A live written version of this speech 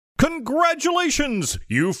Congratulations!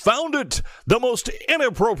 You found it! The most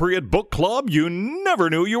inappropriate book club you never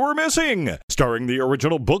knew you were missing. Starring the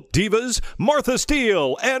original book divas Martha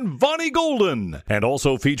Steele and Vonnie Golden. And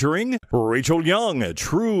also featuring Rachel Young, a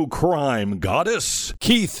true crime goddess.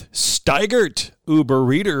 Keith Steigert, Uber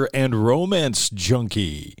reader and romance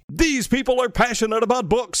junkie. These people are passionate about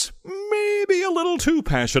books. Maybe a little too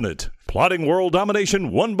passionate. Plotting world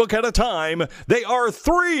domination one book at a time, they are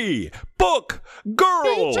 3 book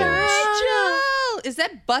girls. Is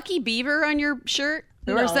that Bucky Beaver on your shirt?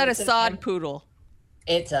 Or No, is that a it's a sod him. poodle?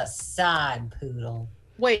 It's a sod poodle.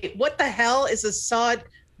 Wait, what the hell is a sod?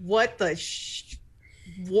 What the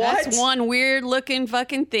what? That's one weird looking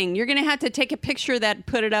fucking thing. You're gonna have to take a picture of that and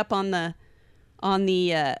put it up on the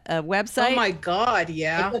website. Oh my God,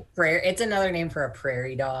 yeah. It's another name for a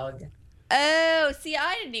prairie dog. Oh, see,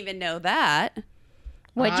 I didn't even know that.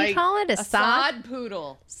 What'd you call it? A sod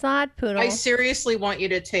poodle. Sod poodle. I seriously want you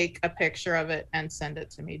to take a picture of it and send it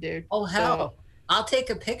to me, dude. Oh, hell. I'll take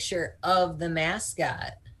a picture of the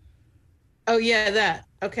mascot. Oh, yeah, that.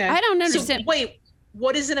 Okay. I don't So, understand. wait,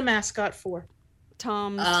 what is it a mascot for?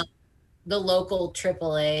 Tom. The local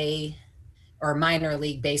AAA or minor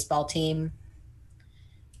league baseball team.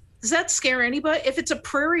 Does that scare anybody? If it's a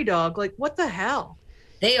prairie dog, like, what the hell?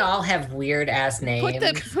 They all have weird ass names.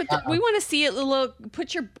 We want to see it.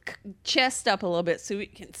 Put your chest up a little bit so we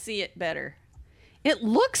can see it better. It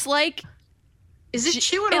looks like. Is it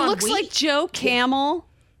chewing It on looks wheat? like Joe Camel.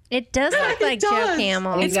 It does look It like Joe does.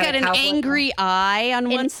 Camel. It's got an angry eye on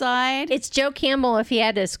one side. It's Joe Campbell if he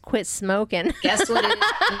had to quit smoking. Guess what it is?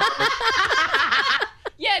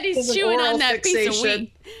 Yeah, and It's he's an chewing oral on that piece of fixation.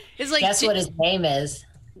 wheat. It's like Guess what his name is?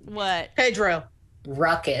 What? Pedro.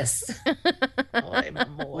 Ruckus.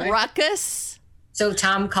 Ruckus? So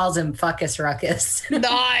Tom calls him Fuckus Ruckus.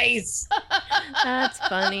 Nice. That's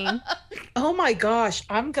funny. Oh my gosh,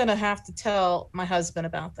 I'm gonna have to tell my husband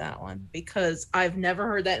about that one because I've never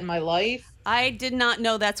heard that in my life. I did not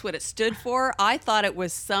know that's what it stood for. I thought it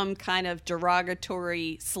was some kind of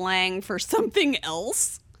derogatory slang for something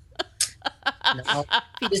else. No.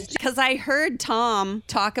 Because I heard Tom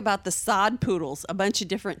talk about the sod poodles a bunch of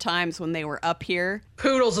different times when they were up here.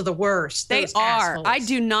 Poodles are the worst. They Those are. assholes. I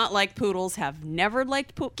do not like poodles. Have never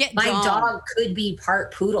liked poodles. Get My gone. dog could be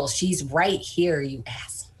part poodle. She's right here, you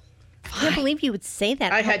ass. I can't believe you would say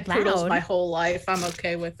that I out had loud. poodles my whole life. I'm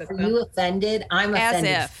okay with it. Are though. you offended? I'm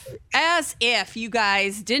offended. As if you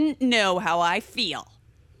guys didn't know how I feel.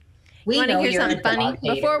 We Want to know hear you're a something funny? dog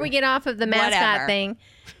hater. Before we get off of the mascot Whatever. thing,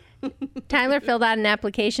 Tyler filled out an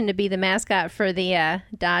application to be the mascot for the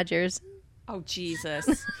Dodgers. Oh,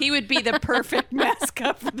 Jesus. He would be the perfect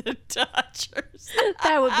mascot for the Dodgers.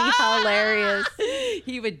 That would be hilarious.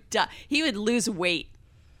 He would die. He would lose weight.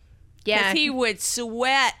 Yeah. Because he would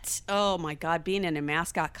sweat. Oh, my God. Being in a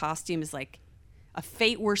mascot costume is like a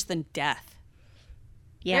fate worse than death.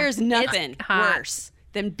 Yeah. There's nothing It's hot. worse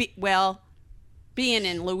than, being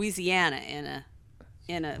in Louisiana in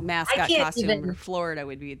a mascot can't costume even- or Florida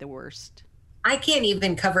would be the worst. I can't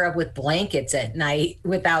even cover up with blankets at night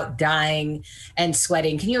without dying and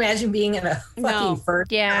sweating. Can you imagine being in a fucking No. fur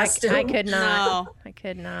Yeah, costume? I could not. No. I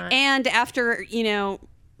could not. And after,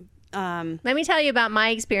 Let me tell you about my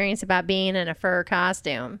experience about being in a fur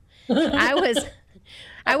costume. I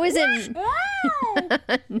was in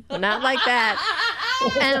No, not like that.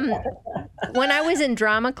 When I was in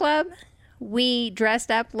drama club, we dressed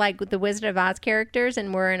up like the Wizard of Oz characters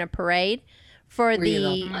and were in a parade for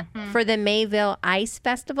the Mayville Ice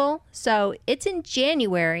Festival. So it's in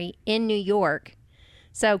January in New York.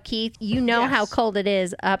 So Keith, you know how cold it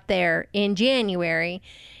is up there in January.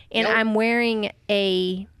 And I'm wearing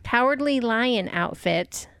a Cowardly Lion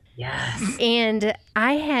outfit. Yes. And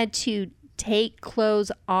I had to take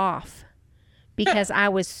clothes off because I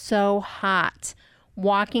was so hot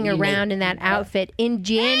walking around in that outfit in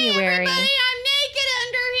January. Hey,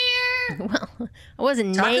 I'm naked under here. Well, I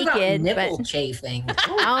wasn't Talk about naked, nipple but chafing.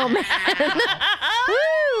 oh man.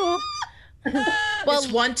 Woo! Well,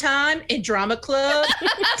 this one time in drama club,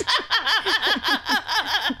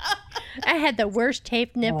 I had the worst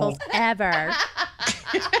taped nipples ever.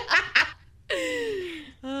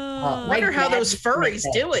 Oh, I wonder my how dad those used to make furries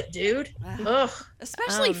that. do it, dude. Ugh.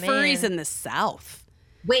 Especially Oh, furries man. in the South.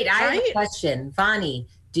 Wait, I have a Right? question. Vonnie,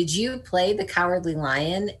 did you play the Cowardly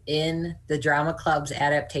Lion in the drama club's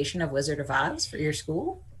adaptation of Wizard of Oz for your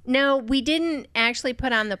school? No, we didn't actually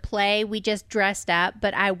put on the play. We just dressed up.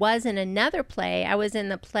 But I was in another play. I was in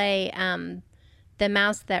the play, The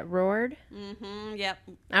Mouse That Roared. Mm-hmm. Yep.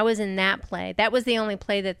 I was in that play. That was the only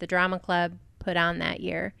play that the drama club put on that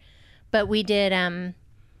year. But we did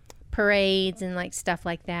parades and like stuff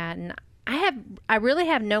like that. And I really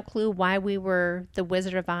have no clue why we were the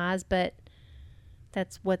Wizard of Oz, but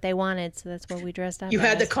that's what they wanted, so that's what we dressed up. You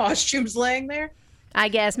had the as. costumes laying there? I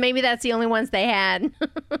guess maybe that's the only ones they had.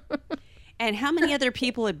 And how many other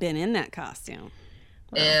people had been in that costume?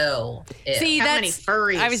 Ew. See, How that's many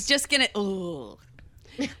furries? I was just gonna. Ugh.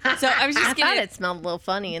 So I was I just thought gonna it smelled a little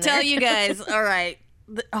funny in tell there. you guys. All right,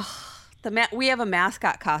 we have a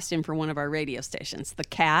mascot costume for one of our radio stations, the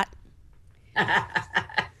cat,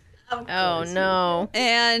 Oh no!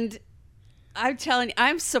 and I'm telling you,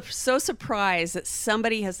 I'm so surprised that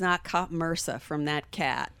somebody has not caught MRSA from that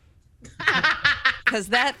cat. Because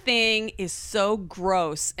that thing is so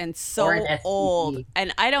gross and Or so an STD. old.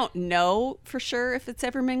 And I don't know for sure if it's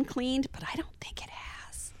ever been cleaned, but I don't think it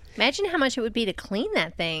has. Imagine how much it would be to clean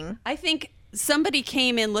that thing. I think somebody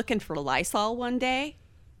came in looking for Lysol one day.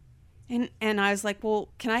 And I was like, well,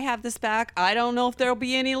 can I have this back? I don't know if there'll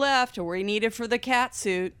be any left, or we need it for the cat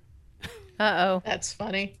suit. Uh-oh. That's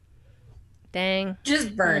funny. Dang.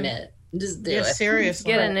 Just burn it. Just do Yeah, it.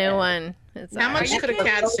 seriously. Get a new one. It's How all much right. could a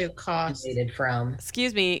cat suit cost? Made from.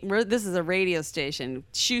 Excuse me, this is a radio station.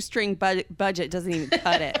 Shoestring budget doesn't even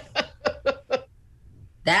cut it.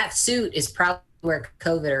 That suit is probably where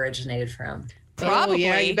COVID originated from. Probably.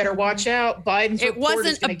 Oh, yeah, you better watch out. Biden's It report is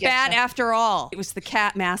wasn't a gonna get bat you. after all. It was the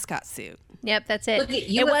cat mascot suit. Yep, that's it. Look at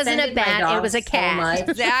you. It wasn't a offended my bat, it dog was a so cat. much.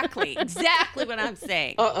 Exactly what I'm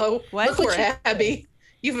saying. Uh-oh. What? Look where Abby.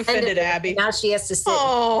 You've offended Abby. Now she has to sit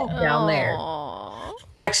Oh. down there. Aw.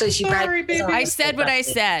 Actually, she Sorry, probably. baby. I said what I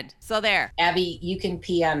said. So there. Abby, you can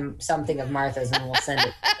pee on something of Martha's and we'll send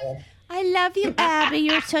it to her. I love you, Abby.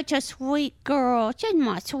 You're such a sweet girl. Just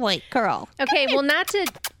my sweet girl. Okay, well, not to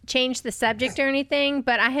change the subject or anything,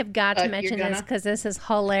 but I have got to You're mention this gonna? because this is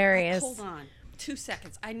hilarious. Hold on. 2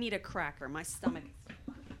 seconds. I need a cracker. My stomach is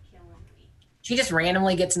killing me. She just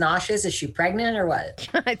randomly gets nauseous. Is she pregnant or what?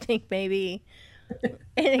 I think maybe.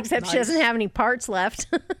 Except she doesn't have any parts left.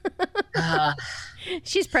 Uh,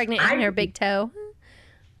 She's pregnant in her big toe.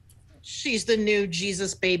 She's the new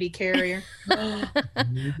Jesus baby carrier.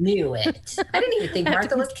 knew it. I didn't even think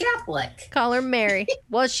Martha was Catholic. Call her Mary.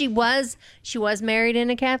 Well, she was married in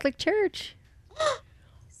a Catholic church.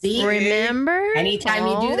 See, Remember? anytime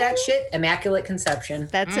you do Oh, that shit, immaculate conception.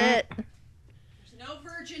 That's it. There's no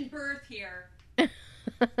virgin birth here.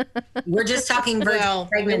 We're just talking virgin Well, it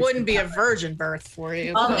pregnancy. wouldn't be a virgin birth for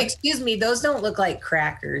you. Excuse me, those don't look like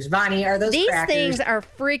crackers. Bonnie, are those These crackers? things are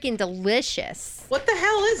freaking delicious. What the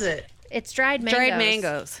hell is it? It's dried mangoes. Dried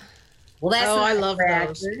mangoes. Well, that's Oh, not I a love cracker.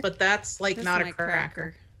 those. But that's like That's not my a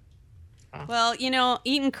cracker. Oh. Well,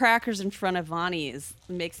 eating crackers in front of Vonnie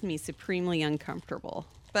makes me supremely uncomfortable.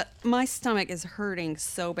 But my stomach is hurting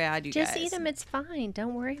so bad, you Just guys. eat them. It's fine.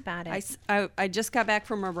 Don't worry about it. I just got back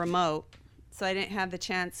from a remote, so I didn't have the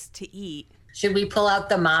chance to eat. Should we pull out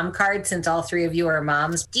the mom card since all three of you are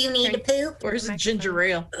moms? Do you need to poop? Where's the ginger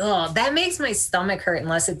ale? Oh, that makes my stomach hurt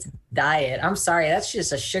unless it's diet. I'm sorry. That's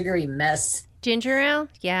just a sugary mess. Ginger ale?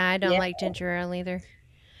 Yeah, I don't Yeah. like ginger ale either.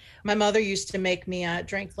 My mother used to make me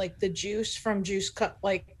drink like the juice from Juice Cup,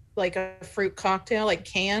 like a fruit cocktail, like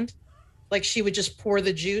canned. Like she would just pour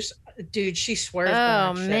the juice. Dude, she swears by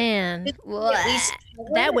Oh that shit. man, At least-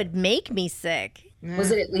 that would make me sick.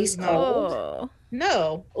 Was it at least cold? Oh,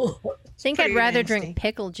 No. Oh, I think I'd pretty rather nasty. drink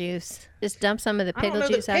pickle juice. Just dump some of the I don't pickle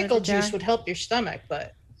know juice that out of pickle the jar. juice would help your stomach,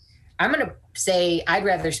 but I'm going to say I'd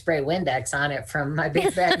rather spray Windex on it from my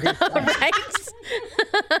big fat Greek stomach. Right?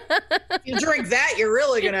 if you drink that, you're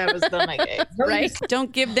really gonna have a stomach ache. Right?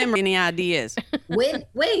 Don't give them any ideas.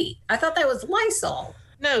 Wait, I thought that was Lysol.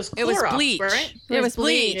 No, it's It was Clorox, bleach. right? It was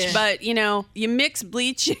bleach, Yeah. but you mix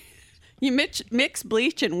bleach. You mix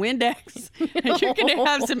bleach and Windex, and you're gonna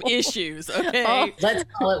have some issues. Okay. Let's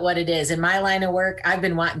call it what it is. In my line of work, I've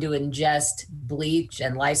been wanting to ingest bleach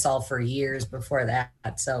and Lysol for years before that.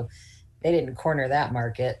 So they didn't corner that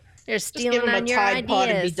market. They're Just give stealing them on a your Tide Pod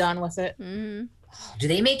and be ideas. done with it. Mhm. Do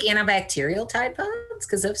they make antibacterial Tide Pods?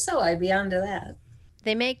 Because if so, I'd be onto that.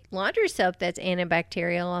 They make laundry soap that's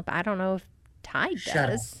antibacterial. I don't know if Tide Shut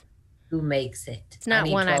does. Who makes it? It's not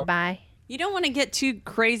need one 12 I'd buy. You don't want to get too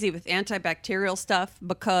crazy with antibacterial stuff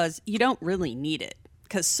because you don't really need it.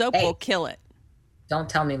 Because soap Hey. will kill it. Don't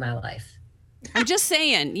tell me my life. I'm just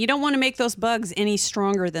saying, you don't want to make those bugs any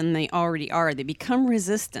stronger than they already are. They become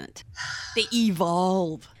resistant. They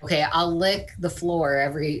evolve. Okay, I'll lick the floor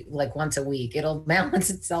once a week. It'll balance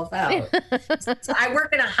itself out. So I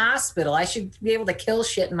work in a hospital. I should be able to kill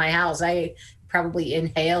shit in my house. I probably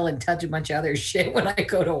inhale and touch a bunch of other shit when I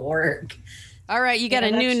go to work. All right, you got Yeah,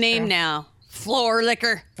 a new that's name true. now. Floor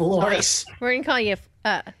liquor. Floor. Nice. We're gonna call you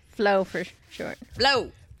Flo for short.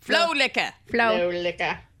 Flow liquor. Flo. No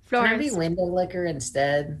liquor. Can I be Florence. window liquor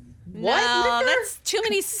instead? What? No, liquor? that's too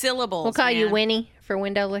many syllables. We'll call you man. Winnie for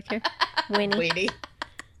window liquor. Winnie. Lady.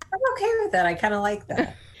 I'm okay with that. I kind of like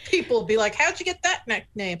that. People will be like, how'd you get that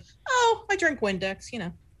nickname? Oh, I drink Windex, you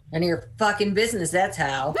know. None of your fucking business. That's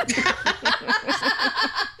how.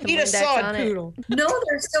 Eat a Windex sod on it. poodle. No,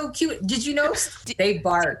 they're so cute. Did you know they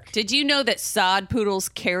bark? Did you know that sod poodles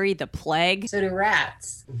carry the plague? So do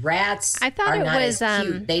rats. Rats I thought are it not was, as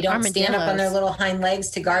cute. They don't stand up on their armadillos. little hind legs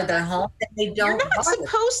to guard their home. And they You're don't not bark.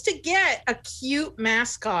 supposed to get a cute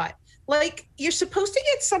mascot. Like, you're supposed to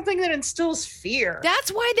get something that instills fear. That's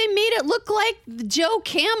why they made it look like Joe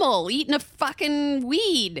Camel eating a fucking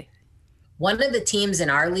weed. One of the teams in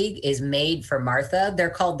our league is made for Martha. They're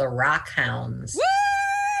called the Rock Hounds.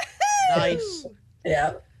 Nice.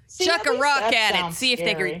 Yep. See, Chuck at a least rock that at it. sounds See if they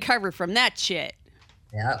can scary. recover from that shit.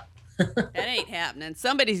 Yep. That ain't happening.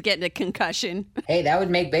 Somebody's getting a concussion. Hey, that would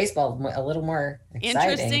make baseball a little more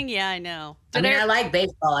exciting. Interesting? Yeah, I know. I like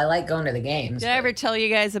baseball. I like going to the games. Did I ever tell you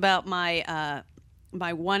guys about my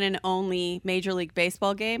my one and only Major League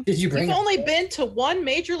Baseball game? Did you bring You've it? only been to one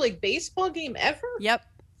Major League Baseball game ever? Yep.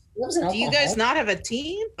 Do you guys not have a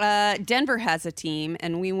team? Denver has a team,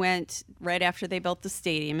 and we went right after they built the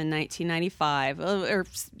stadium in 1995, or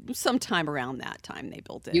sometime around that time they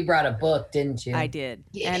built it. You brought a book, didn't you? I did,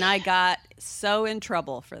 Yeah. and I got so in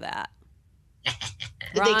trouble for that.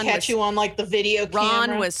 Did they catch you on like the video camera?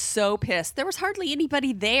 Ron was so pissed. There was hardly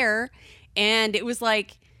anybody there, and it was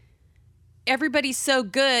like everybody's so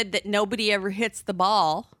good that nobody ever hits the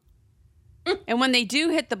ball. And when they do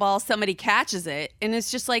hit the ball, somebody catches it, and it's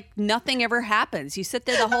just like nothing ever happens. You sit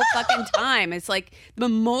there the whole fucking time. It's like the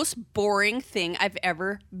most boring thing I've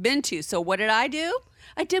ever been to. So what did I do?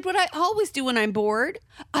 I did what I always do when I'm bored.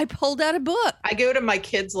 I pulled out a book. I go to my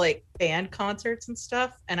kids' like band concerts and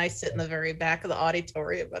stuff, and I sit in the very back of the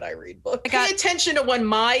auditorium and I read books. Pay attention to when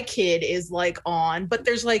my kid is like on, but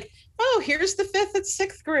there's like, oh, here's the 5th and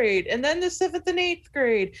 6th grade, and then the 7th and 8th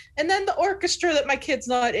grade, and then the orchestra that my kid's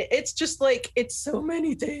not. It's just like, it's so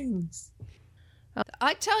many things.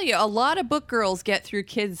 I tell you, a lot of book girls get through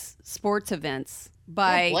kids' sports events Don't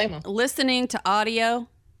by blame 'em. listening to audio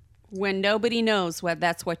when nobody knows what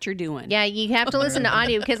that's what you're doing. Yeah, you have to listen to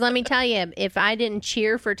audio because let me tell you, if I didn't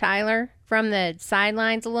cheer for Tyler from the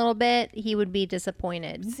sidelines a little bit, he would be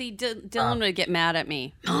disappointed. See, Dylan would get mad at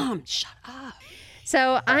me. Mom, shut up.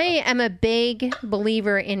 So I am a big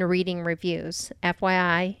believer in reading reviews.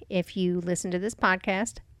 FYI, if you listen to this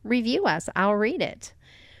podcast, review us. I'll read it.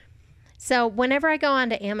 So whenever I go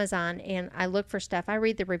onto Amazon and I look for stuff, I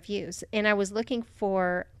read the reviews. And I was looking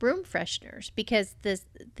for room fresheners because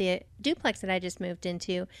the duplex that I just moved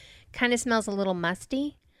into kind of smells a little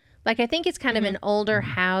musty. Like I think it's kind of an older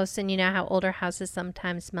house, and you know how older houses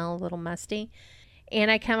sometimes smell a little musty.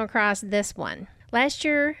 And I come across this one. Last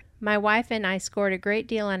year, my wife and I scored a great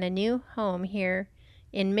deal on a new home here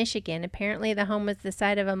in Michigan. Apparently, the home was the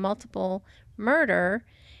site of a multiple murder,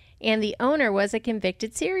 and the owner was a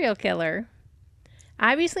convicted serial killer.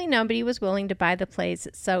 Obviously, nobody was willing to buy the place,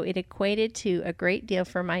 so it equated to a great deal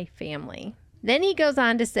for my family. Then he goes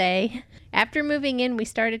on to say, after moving in, we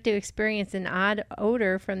started to experience an odd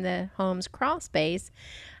odor from the home's crawl space.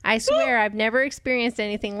 I swear I've never experienced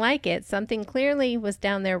anything like it. Something clearly was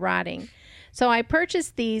down there rotting. So I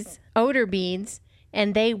purchased these odor beads,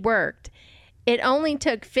 and they worked. It only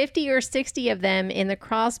took 50 or 60 of them in the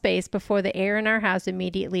crawl space before the air in our house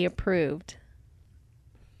immediately approved.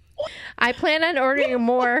 I plan on ordering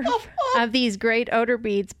more of these great odor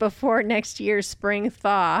beads before next year's spring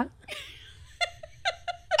thaw.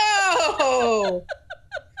 Oh,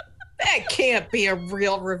 that can't be a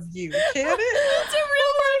real review, can it? It's a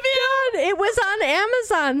real review. It was on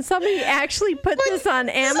Amazon. Somebody actually put this on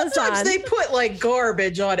Amazon. Sometimes they put like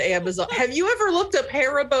garbage on Amazon. Have you ever looked up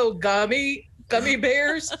Haribo gummy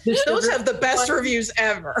bears? Those have the best reviews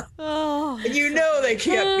ever. Oh, And you know they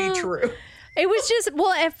can't be true. It was just,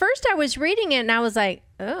 well, at first I was reading it and I was like,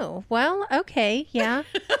 oh, well, okay, yeah.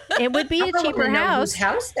 It would be a cheaper Whose house.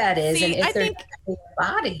 house that is, See, and if I there's think- a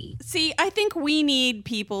body. see, I think we need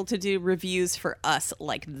people to do reviews for us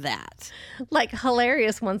like that. Like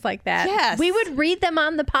hilarious ones like that. Yes. We would read them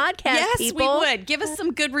on the podcast, Yes, people. we would. Give us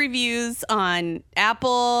some good reviews on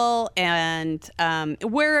Apple and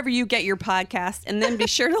wherever you get your podcast, and then be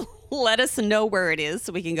sure to let us know where it is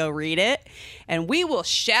so we can go read it. And we will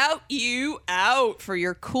shout you out for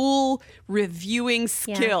your cool reviewing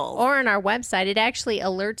Yeah. skills. Or on our website. It actually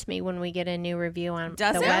alerts me when we get a new review on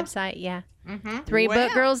Does the it? website. Yeah. Mm-hmm.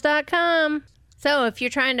 3bookgirls.com. So if you're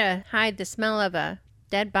trying to hide the smell of a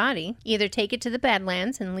dead body, either take it to the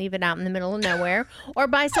Badlands and leave it out in the middle of nowhere, or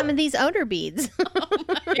buy some of these odor beads.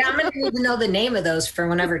 Yeah, I'm gonna need to know the name of those for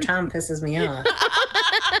whenever Tom pisses me off.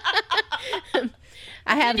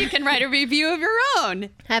 You can write a review of your own.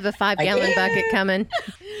 I have a 5-gallon bucket coming.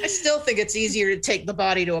 I still think it's easier to take the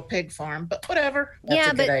body to a pig farm, but whatever.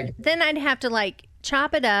 That's a good idea. Then I'd have to like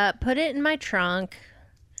chop it up, put it in my trunk.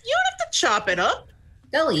 You don't have to chop it up.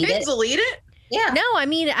 They'll eat Pigs it. will eat it. Yeah. No, I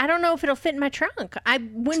mean, I don't know if it'll fit in my trunk. I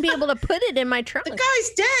wouldn't be able to put it in my trunk. The guy's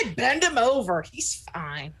dead. Bend him over. He's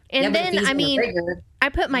fine. And Yeah, but if then, he's I mean, bigger, I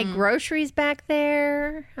put my groceries back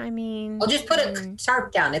there. I mean, I'll just put a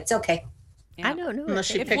tarp down. It's okay. I don't know. Unless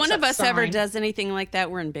she If picks one of up us ever sign. does anything like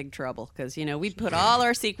that, we're in big trouble because, we put all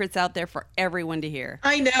our secrets out there for everyone to hear.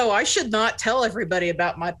 I know. I should not tell everybody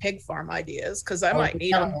about my pig farm ideas because I might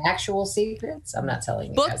need them. Actual secrets? I'm not telling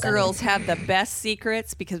you. Book guys. girls have the best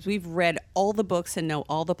secrets because we've read all the books and know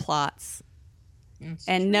all the plots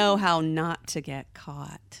and know how not to get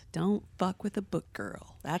caught. Don't fuck with a book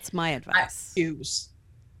girl. That's my advice. Use.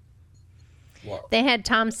 They had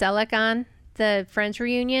Tom Selleck on the Friends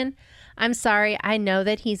reunion. I'm sorry. I know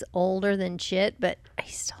that he's older than shit, but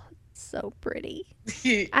he's still so pretty.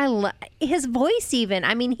 I love his voice even.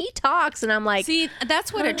 I mean, he talks and I'm like, See,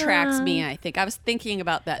 that's what attracts me, I think. I was thinking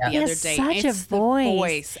about that he the other has day. such It's a the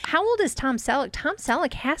voice. How old is Tom Selleck? Tom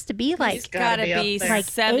Selleck has to be like, He's gotta be up there. like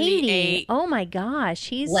 78. 80. Oh my gosh.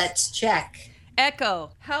 He's Let's check.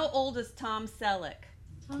 Echo, how old is Tom Selleck?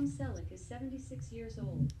 Tom Selleck is 76 years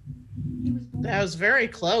old. He was born That was very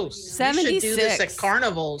close. We 76. should do this at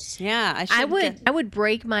carnivals. Yeah, I would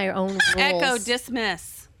break my own rules. Echo,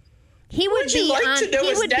 dismiss. He would Would you be like on. to know He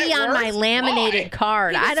his would net be on my worth? laminated Why?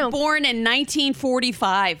 card. He I was don't. born in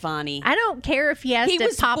 1945, Vonnie. I don't care if he has He to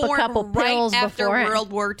was pop a born couple right pills after before.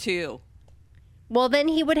 World War II. Well, then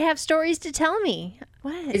he would have stories to tell me.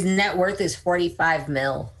 What? His net worth is 45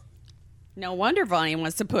 mil. No wonder Vonnie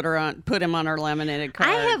wants to put him on her laminated card.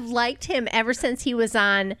 I have liked him ever since he was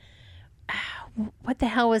on. What the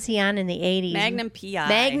hell was he on in the 80s? Magnum PI.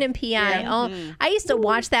 Magnum PI. Yeah. Oh, I used to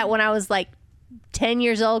watch that when I was like 10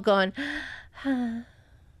 years old, going.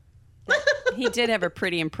 He did have a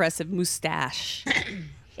pretty impressive mustache.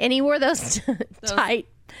 And he wore those tight,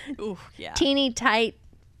 Ooh, yeah. teeny tight,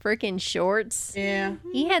 freaking shorts. Yeah.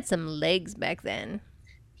 He had some legs back then.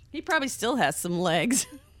 He probably still has some legs.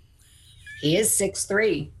 He is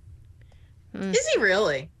 6'3". Is he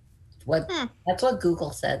really? That's what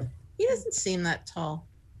Google said. He doesn't seem that tall.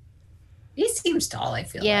 He seems tall, I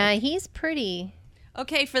feel Yeah, like. he's pretty.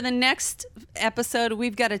 Okay, for the next episode,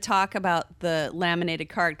 we've got to talk about the laminated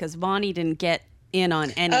card because Vonnie didn't get in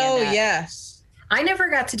on any Oh, of that. yes. I never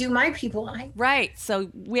got to do my people. Right, so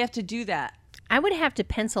we have to do that. I would have to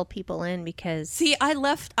pencil people in because See, I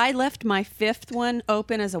left my fifth one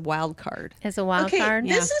open as a wild card. as a wild Okay, card.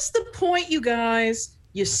 this is the point, you guys.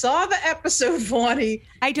 You saw the episode, Vonnie.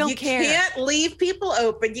 I don't care. You can't leave people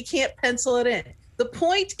open. You can't pencil it in. The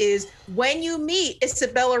point is, when you meet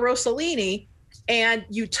Isabella Rossellini and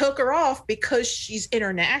you took her off because she's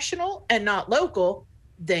international and not local,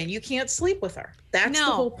 then you can't sleep with her. That's the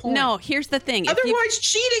whole point. No, here's the thing. If you- Otherwise,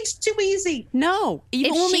 cheating's too easy. No, you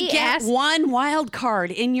If only she get asks- one wild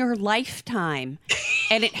card in your lifetime,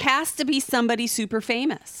 and it has to be somebody super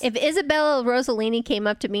famous. If Isabella Rossellini came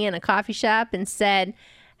up to me in a coffee shop and said,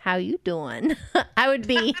 "How you doing?" I would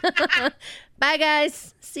be, "Bye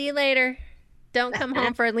guys, see you later. Don't come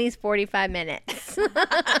home for at least 45 minutes."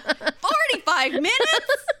 45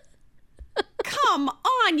 minutes? Come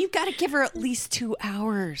on, you've got to give her at least 2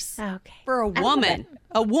 hours. Okay. For a woman.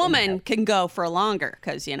 A woman can go for longer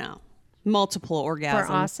because, multiple orgasms.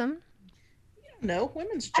 For awesome. No,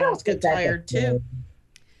 women's I don't jaws get think that tired gets too.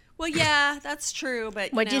 Well, yeah, that's true,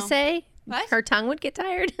 but What'd you say? What? Her tongue would get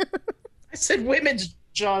tired? I said women's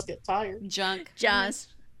jaws get tired. Junk. Jaws.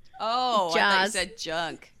 Oh, I thought you Jaws. said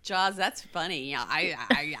junk. Jaws, that's funny. Yeah, I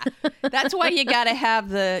that's why you got to have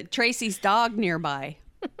the Tracy's dog nearby.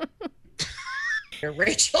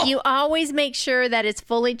 Rachel. You always make sure that it's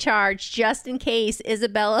fully charged just in case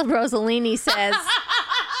Isabella Rossellini says,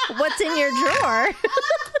 "What's in your drawer?"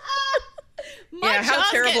 My Yeah, how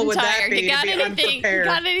jaw's terrible getting would that tired. be You to got be anything? unprepared?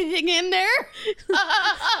 Got anything in there?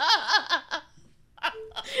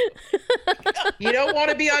 You don't want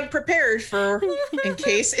to be unprepared in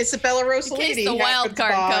case Isabella Rossellini In case the wild happens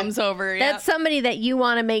card by. comes over. That's somebody that you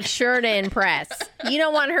want to make sure to impress. You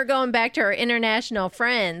don't want her going back to her international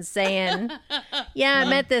friends saying, "Yeah, I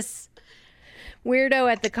met this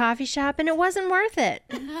weirdo at the coffee shop and it wasn't worth it."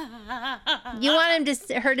 You want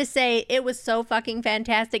her to say, "It was so fucking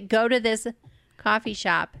fantastic. Go to this coffee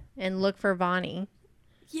shop and look for Vonnie."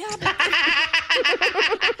 Yeah, but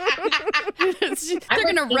they're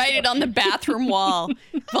gonna write it on the bathroom wall.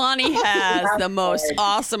 Vonnie has the most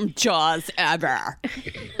awesome jaws ever.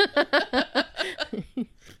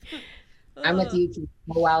 I'm with you.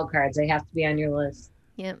 No wild cards. They have to be on your list.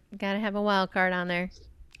 Yep, got to have a wild card on there.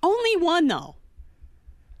 Only one, though.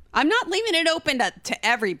 I'm not leaving it open to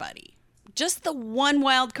everybody. Just the one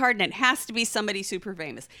wild card, and it has to be somebody super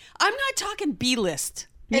famous. I'm not talking B-list.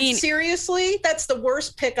 And seriously, that's the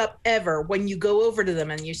worst pickup ever when you go over to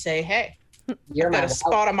them and you say, hey, you got a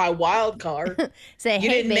spot on my wild card. Say, you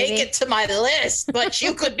didn't make it to my list, but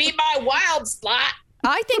you could be my wild slot.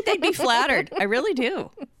 I think they'd be flattered. I really do.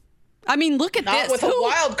 I mean, look at Not this. with a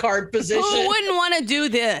wild card position. Who wouldn't want to do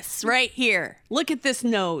this right here? Look at this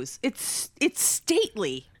nose. It's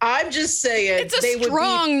stately. I'm just saying. It's a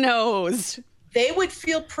strong nose. They would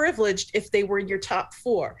feel privileged if they were in your top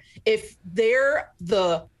 4. If they're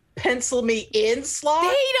the pencil me in slot,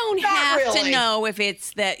 they don't have to know if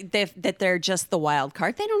it's that they're just the wild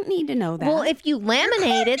card. They don't need to know that. Well, if you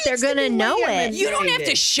laminate it, they're going to know it. You don't have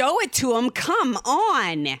to show it to them. Come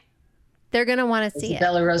on. They're going to want to see it.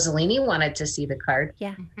 Bella Rossellini wanted to see the card.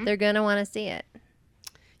 Yeah, they're going to want to see it.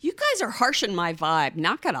 You guys are harshing my vibe.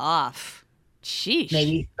 Knock it off. Sheesh.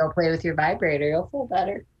 Maybe go play with your vibrator. You'll feel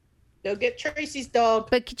better. Go get Tracy's dog.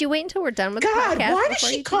 But could you wait until we're done with God, the podcast? why does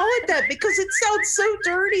she call it that? Because it sounds so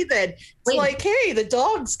dirty then. It's like, hey, the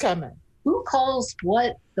dog's coming. Who calls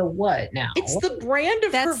what the what now? It's the brand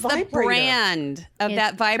of her vibrator. That's the brand of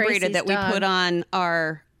that vibrator Tracy's that we dog. put on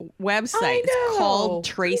our website. It's called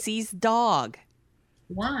Tracy's Dog.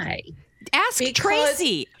 Why? Ask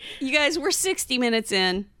Tracy. You guys, we're 60 minutes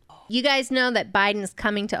in. You guys know that Biden's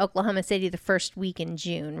coming to Oklahoma City the first week in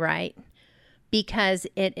June, right? Because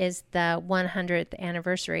it is the 100th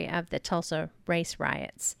anniversary of the Tulsa race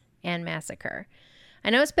riots and massacre. I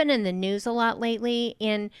know it's been in the news a lot lately,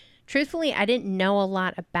 and truthfully, I didn't know a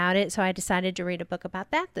lot about it, so I decided to read a book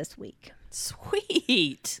about that this week.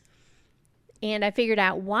 Sweet. And I figured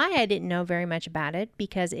out why I didn't know very much about it,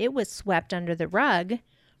 because it was swept under the rug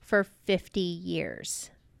for 50 years.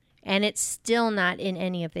 And it's still not in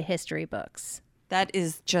any of the history books. That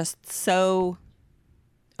is just so...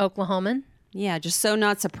 Oklahoman? Yeah, just so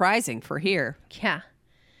not surprising for here. Yeah.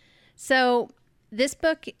 So this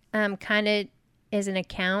book kind of is an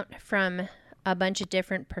account from a bunch of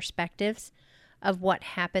different perspectives of what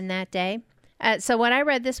happened that day. So what I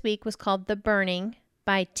read this week was called The Burning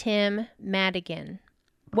by Tim Madigan.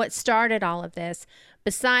 What started all of this,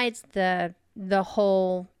 besides the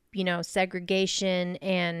whole, segregation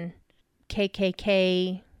and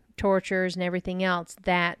KKK tortures and everything else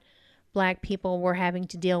that Black people were having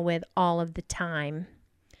to deal with all of the time,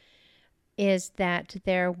 is that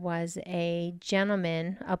there was a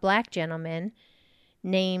Black gentleman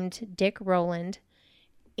named Dick Rowland,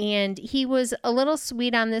 and he was a little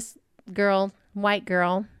sweet on this girl, white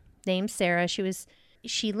girl named Sarah.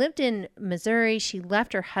 She lived in Missouri. She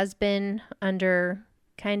left her husband under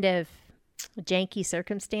kind of janky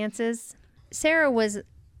circumstances. Sarah was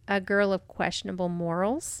a girl of questionable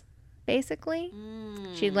morals, basically.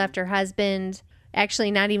 She left her husband. Actually,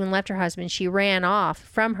 not even left her husband. She ran off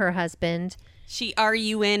from her husband. She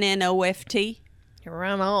RUNNOFT?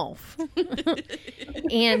 Run off.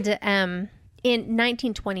 And in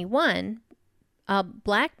 1921, a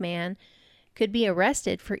Black man could be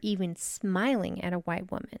arrested for even smiling at a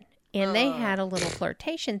white woman. And they had a little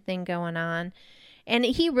flirtation thing going on. And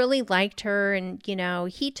he really liked her. And,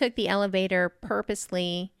 he took the elevator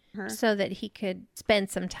purposely so that he could spend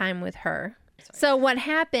some time with her. So what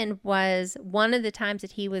happened was, one of the times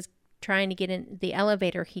that he was trying to get in the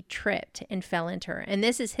elevator, he tripped and fell into her. And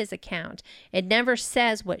this is his account. It never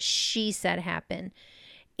says what she said happened.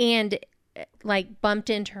 And bumped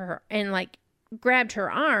into her and grabbed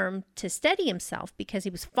her arm to steady himself because he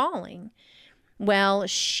was falling. Well,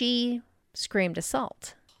 she screamed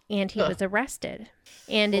assault and he was arrested.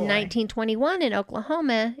 And in 1921 in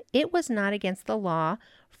Oklahoma, it was not against the law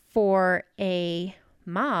for a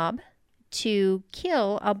mob to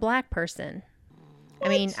kill a Black person. What? I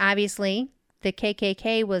mean, obviously, the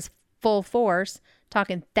KKK was full force,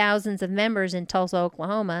 talking thousands of members in Tulsa,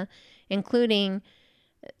 Oklahoma, including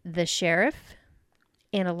the sheriff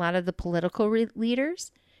and a lot of the political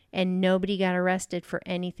leaders, and nobody got arrested for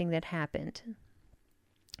anything that happened.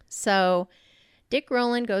 So Dick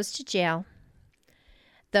Rowland goes to jail,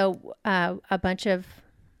 though a bunch of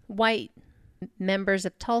white members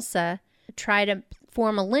of Tulsa try to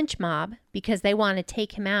form a lynch mob because they want to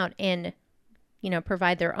take him out and,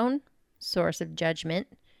 provide their own source of judgment.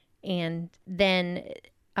 And then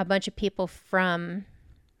a bunch of people from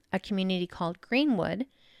a community called Greenwood,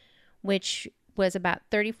 which was about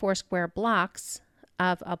 34 square blocks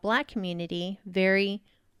of a Black community, very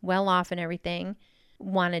well off and everything,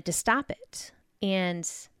 wanted to stop it. And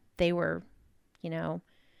they were,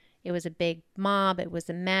 it was a big mob, it was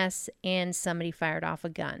a mess, and somebody fired off a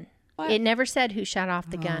gun. It never said who shot off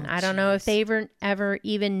the gun. I don't know if they ever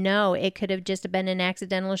even know. It could have just been an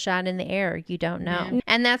accidental shot in the air. You don't know. Yeah.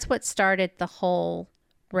 And that's what started the whole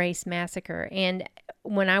race massacre. And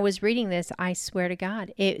when I was reading this, I swear to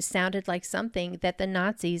God, it sounded like something that the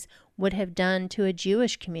Nazis would have done to a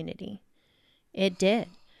Jewish community. It did.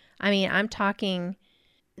 I mean, I'm talking,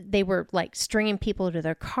 they were like stringing people to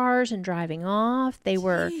their cars and driving off. They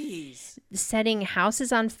were setting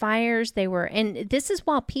houses on fires. And this is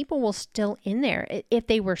while people were still in there. If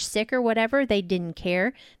they were sick or whatever, they didn't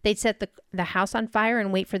care. They'd set the house on fire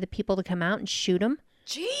and wait for the people to come out and shoot them.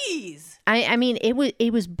 Jeez. I mean,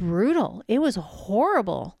 it was brutal. It was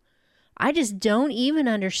horrible. I just don't even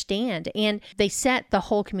understand. And they set the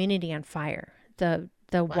whole community on fire. The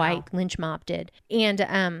white lynch mob did. And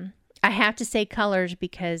I have to say colors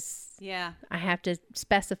because I have to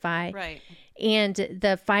specify. Right. And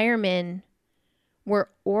the firemen were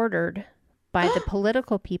ordered by the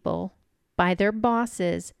political people, by their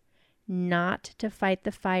bosses, not to fight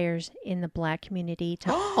the fires in the black community,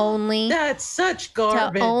 to only that's such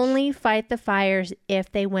garbage. To only fight the fires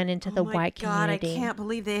if they went into the white community. God, I can't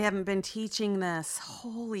believe they haven't been teaching this.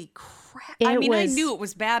 Holy crap. I knew it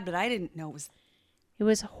was bad, but I didn't know it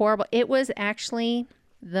was horrible. It was actually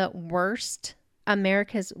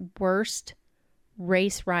America's worst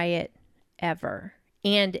race riot ever.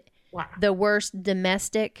 And the worst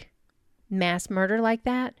domestic mass murder like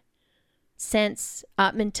that since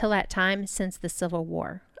up until that time, since the Civil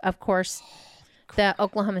War. Of course, the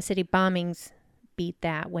Oklahoma City bombings beat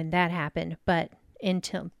that when that happened, but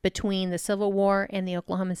between the Civil War and the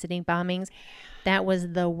Oklahoma City bombings, that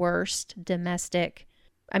was the worst domestic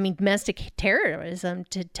terrorism,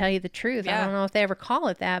 to tell you the truth. Yeah. I don't know if they ever call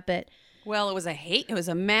it that, but well, it was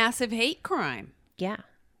a massive hate crime. Yeah.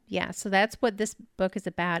 Yeah, so that's what this book is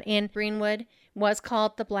about. And Greenwood was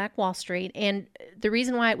called the Black Wall Street. And the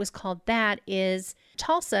reason why it was called that is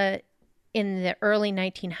Tulsa in the early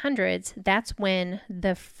 1900s, that's when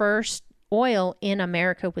the first oil in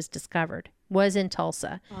America was discovered, was in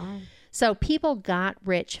Tulsa. Uh-huh. So people got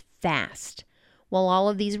rich fast. Well, all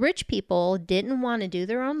of these rich people didn't want to do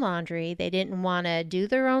their own laundry. They didn't want to do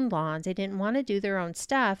their own lawns. They didn't want to do their own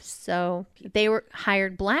stuff. So they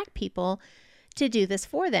hired black people to do this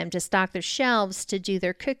for them, to stock their shelves, to do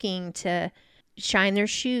their cooking, to shine their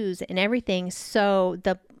shoes and everything. So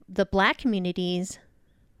the black communities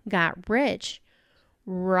got rich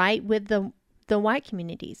right with the white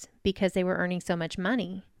communities because they were earning so much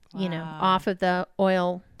money, off of the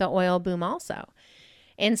oil boom also.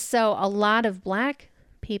 And so a lot of black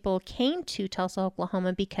people came to Tulsa,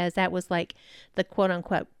 Oklahoma, because that was like the quote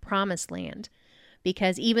unquote promised land.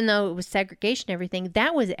 Because even though it was segregation and everything,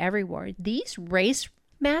 that was everywhere. These race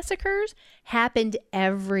massacres happened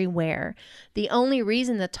everywhere. The only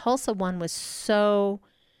reason the Tulsa one was so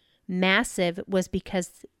massive was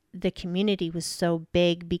because the community was so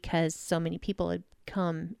big, because so many people had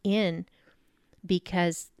come in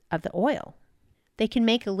because of the oil. They can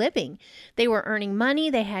make a living. They were earning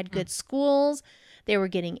money. They had good schools. They were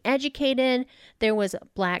getting educated. There was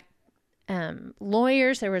black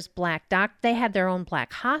lawyers, there was black they had their own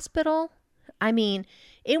black hospital. I mean,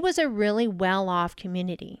 it was a really well-off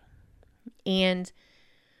community. And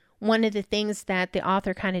one of the things that the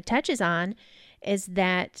author kind of touches on is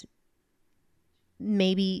that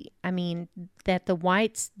that the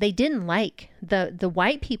whites, they didn't like the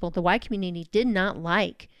white people, the white community did not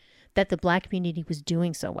like that the black community was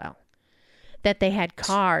doing so well, that they had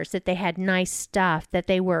cars, that they had nice stuff, that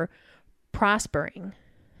they were prospering.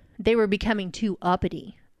 They were becoming too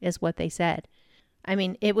uppity, is what they said. I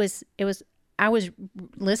mean, I was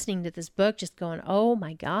listening to this book just going, oh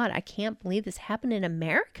my God, I can't believe this happened in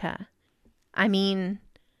America. I mean,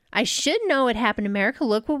 I should know it happened in America.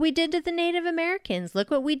 Look what we did to the Native Americans.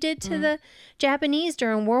 Look what we did to the Japanese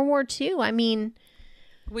during World War II. I mean,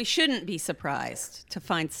 we shouldn't be surprised to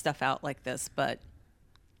find stuff out like this, but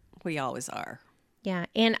we always are. Yeah,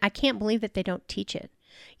 and I can't believe that they don't teach it.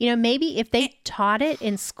 Maybe if they taught it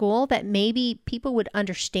in school, that maybe people would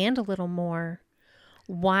understand a little more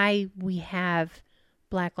why we have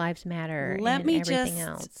Black Lives Matter and everything else. Let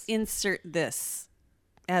me just insert this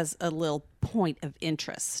as a little point of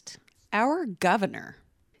interest. Our governor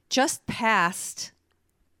just passed,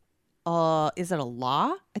 is it a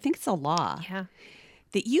law? I think it's a law. Yeah.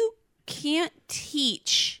 That you can't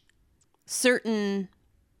teach certain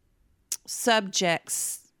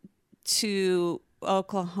subjects to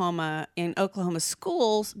Oklahoma in Oklahoma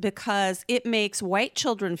schools because it makes white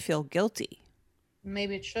children feel guilty.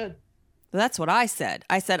 Maybe it should. That's what I said.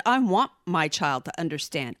 I said, I want my child to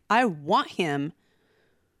understand. I want him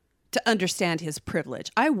to understand his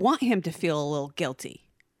privilege. I want him to feel a little guilty.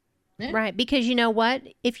 Yeah. Right. Because you know what?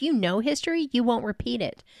 If you know history, you won't repeat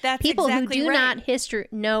it. That's People exactly who do right. not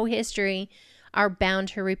know history are bound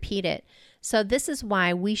to repeat it. So this is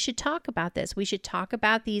why we should talk about this. We should talk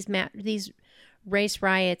about these race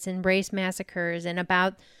riots and race massacres, and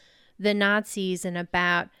about the Nazis, and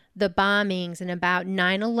about the bombings, and about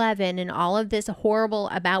 9/11, and all of this horrible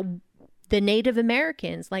about the Native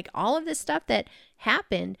Americans, like all of this stuff that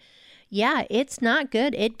happened. Yeah, it's not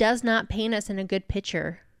good. It does not paint us in a good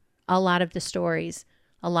picture. A lot of the stories,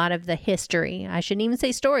 a lot of the history. I shouldn't even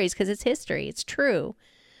say stories because it's history. It's true.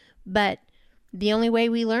 But the only way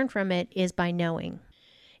we learn from it is by knowing.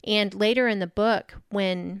 And later in the book,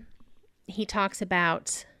 when he talks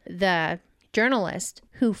about the journalist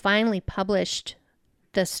who finally published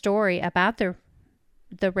the story about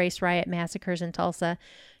the race riot massacres in Tulsa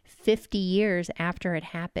 50 years after it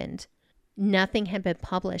happened, nothing had been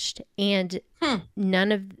published. And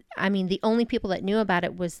the only people that knew about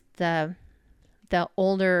it was the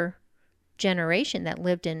older generation that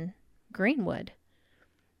lived in Greenwood,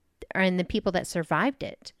 and the people that survived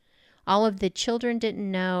it. All of the children didn't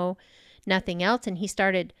know, nothing else. And he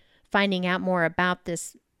started finding out more about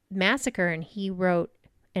this massacre, and he wrote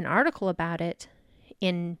an article about it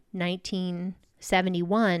in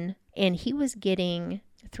 1971, and he was getting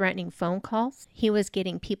threatening phone calls. He was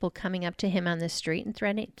getting people coming up to him on the street and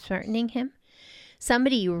threatening him.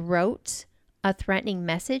 Somebody wrote a threatening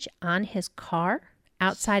message on his car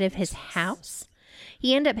outside of his house.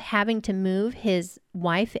 He ended up having to move his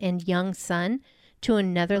wife and young son to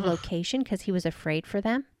another location because he was afraid for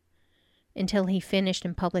them, until he finished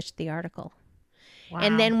and published the article. Wow.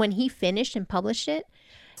 And then when he finished and published it,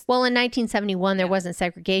 well, in 1971, there wasn't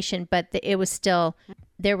segregation, but there was still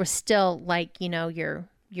like,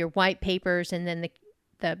 your white papers, and then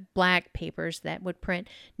the black papers that would print.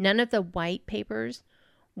 None of the white papers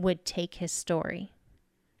would take his story.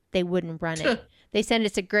 They wouldn't run it. They said,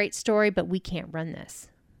 it's a great story, but we can't run this.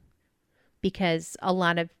 Because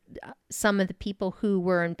some of the people who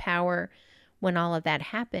were in power when all of that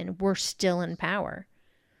happened were still in power.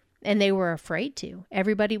 And they were afraid to.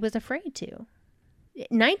 Everybody was afraid to.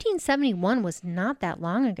 1971 was not that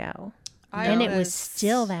long ago. And it was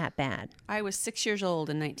still that bad. I was 6 years old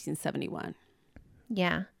in 1971.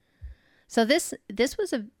 Yeah. So this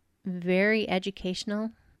was a very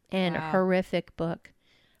educational and horrific book.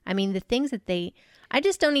 I mean, the things that I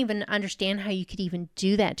just don't even understand how you could even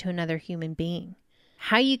do that to another human being.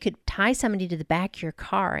 How you could tie somebody to the back of your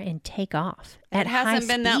car and take off at high speeds. It hasn't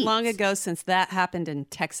been that long ago since that happened in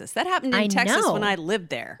Texas. That happened in Texas when I lived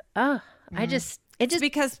there. Oh, It's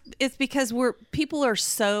because people are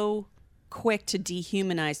so quick to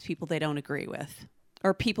dehumanize people they don't agree with,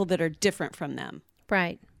 or people that are different from them.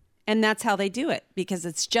 Right. And that's how they do it, because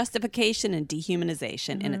it's justification and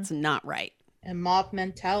dehumanization, and it's not right. And mob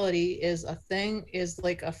mentality is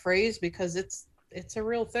like a phrase, because it's a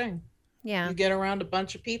real thing. Yeah. You get around a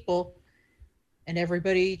bunch of people and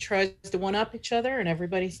everybody tries to one up each other, and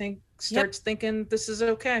everybody starts thinking this is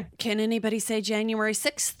okay. Can anybody say January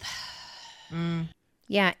 6th?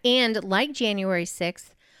 Yeah. And like January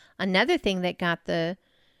 6th, another thing that got the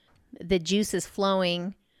juices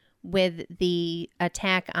flowing with the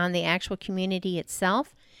attack on the actual community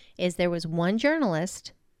itself is there was one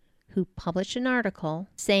journalist who published an article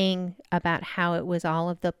saying about how it was all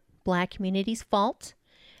of the black community's fault,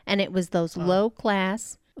 and it was those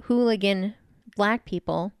low-class hooligan black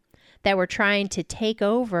people that were trying to take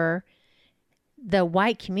over the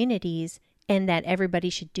white communities, and that everybody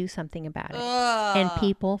should do something about it. And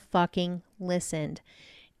people fucking listened.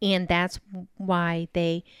 And that's why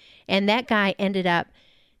and that guy ended up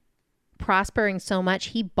prospering so much,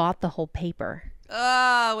 he bought the whole paper.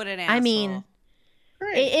 Oh, what an asshole. I mean,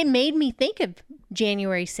 it made me think of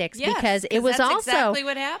January 6th, because it was that's also exactly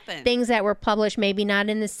what happened. Things that were published, maybe not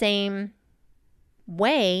in the same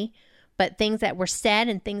way, but things that were said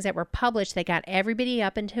and things that were published that got everybody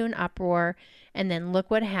up into an uproar. And then look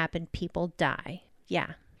what happened. People die.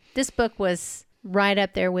 Yeah. This book was right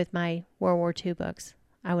up there with my World War II books,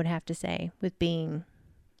 I would have to say, with being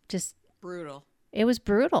just brutal. It was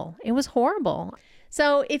brutal. It was horrible.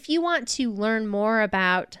 So if you want to learn more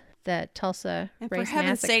about the Tulsa and race for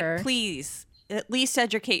heaven's massacre, sake, please at least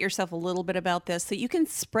educate yourself a little bit about this so you can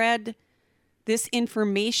spread this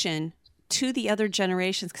information to the other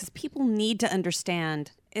generations, because people need to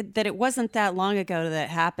understand that it wasn't that long ago that it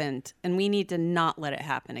happened, and we need to not let it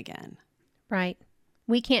happen again. Right.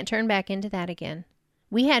 We can't turn back into that again.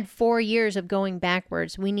 We had 4 years of going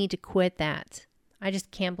backwards. We need to quit that. I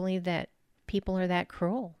just can't believe that people are that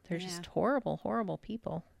cruel. They're just horrible, horrible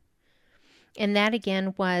people. And that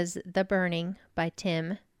again was The Burning by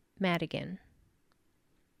Tim Madigan.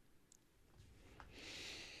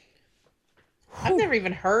 I've never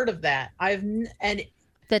even heard of that. And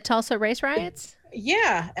the Tulsa race riots?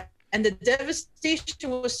 Yeah. And the devastation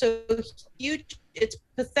was so huge. It's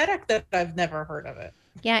pathetic that I've never heard of it.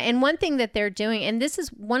 Yeah. And one thing that they're doing, and this is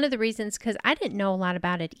one of the reasons, because I didn't know a lot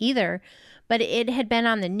about it either, but it had been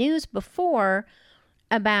on the news before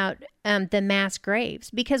about the mass graves.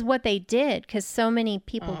 Because what they did, because so many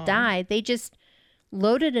people died, they just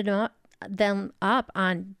loaded them up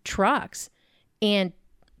on trucks and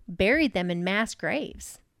buried them in mass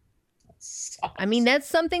graves. I mean, that's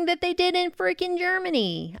something that they did in freaking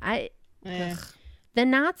Germany. The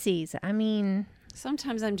Nazis. I mean,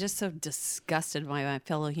 sometimes I'm just so disgusted by my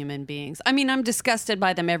fellow human beings. I mean, I'm disgusted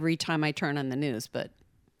by them every time I turn on the news, but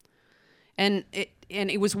and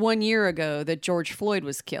it was 1 year ago that George Floyd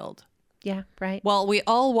was killed. Yeah, right. Well, we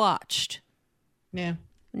all watched. Yeah.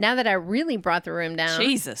 Now that I really brought the room down.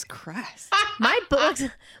 Jesus Christ. My books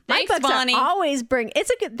Bonnie. are always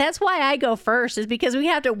that's why I go first, is because we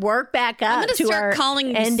have to work back up to our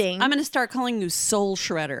ending. I'm going to start calling you Soul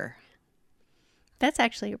Shredder. That's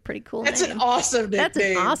actually a pretty cool name. That's an awesome name. That's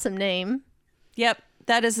an awesome name. Yep.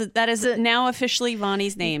 That is now officially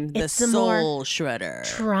Vonnie's name, the Soul Shredder.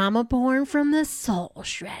 Trauma born from the Soul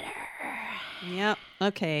Shredder. Yep.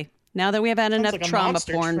 Okay. Now that we have had enough trauma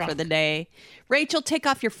porn for the day, Rachel, take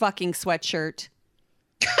off your fucking sweatshirt.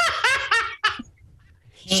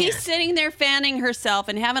 She's sitting there fanning herself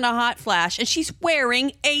and having a hot flash, and she's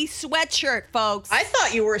wearing a sweatshirt, folks. I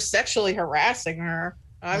thought you were sexually harassing her.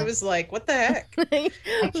 I was like, what the heck? I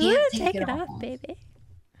can't take it off, baby.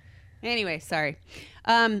 Anyway, sorry.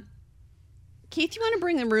 Keith, you want to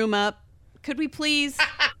bring the room up? Could we please?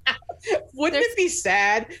 Wouldn't it be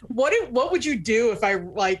sad? What would you do if I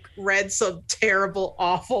read some terrible,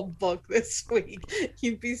 awful book this week?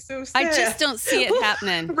 You'd be so sad. I just don't see it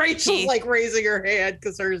happening. Rachel's raising her hand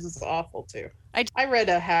because hers is awful too. I read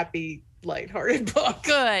a happy, lighthearted book.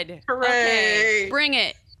 Good. Hooray! Okay, bring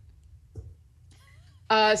it.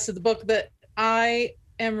 So the book that I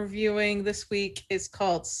am reviewing this week is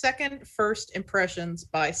called Second First Impressions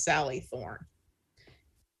by Sally Thorne.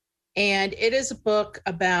 And it is a book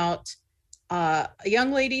about a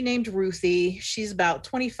young lady named Ruthie. She's about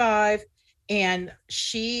 25, and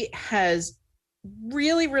she has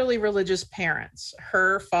really, really religious parents.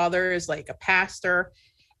 Her father is like a pastor,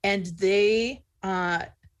 and they,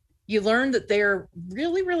 you learn that they're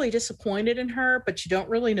really, really disappointed in her, but you don't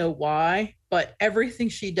really know why. But everything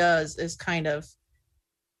she does is kind of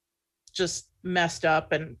just messed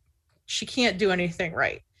up, and she can't do anything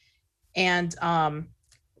right. And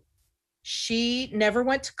she never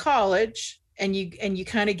went to college, and you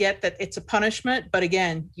kind of get that it's a punishment, but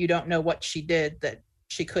again, you don't know what she did that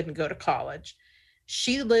she couldn't go to college.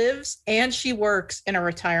 She lives and she works in a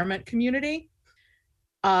retirement community,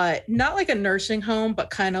 not like a nursing home,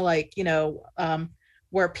 but kind of like,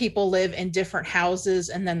 where people live in different houses,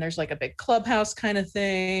 and then there's like a big clubhouse kind of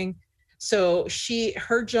thing. So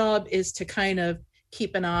her job is to kind of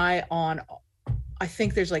keep an eye on, I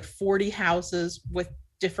think there's like 40 houses with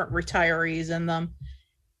different retirees in them.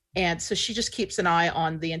 And so she just keeps an eye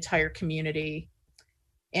on the entire community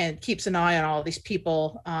and keeps an eye on all these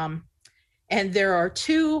people. And there are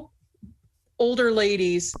two older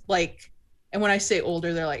ladies, and when I say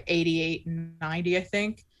older, they're like 88 and 90, I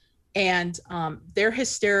think. And they're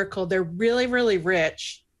hysterical. They're really, really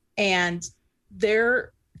rich. And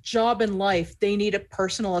their job in life, they need a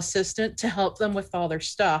personal assistant to help them with all their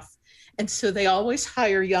stuff. And so they always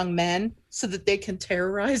hire young men so that they can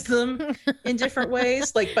terrorize them in different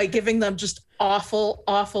ways, like by giving them just awful,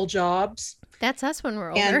 awful jobs. That's us when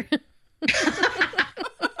we're older.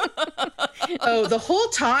 The whole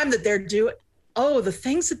time that they're doing, the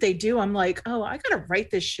things that they do, I'm like, I got to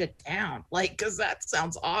write this shit down. Because that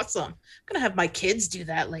sounds awesome. I'm going to have my kids do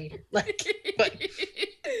that later.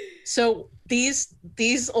 So these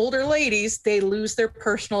older ladies, they lose their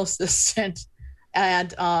personal assistant.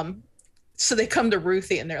 And so they come to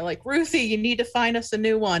Ruthie and they're like, Ruthie, you need to find us a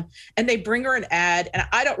new one. And they bring her an ad. And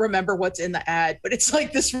I don't remember what's in the ad, but it's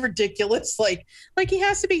like this ridiculous, like he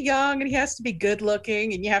has to be young and he has to be good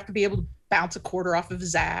looking and you have to be able to bounce a quarter off of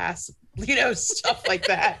his ass, stuff like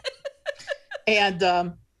that. And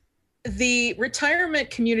the retirement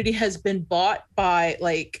community has been bought by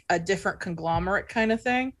like a different conglomerate kind of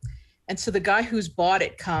thing. And so the guy who's bought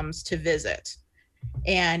it comes to visit.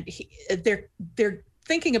 And they're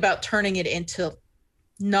thinking about turning it into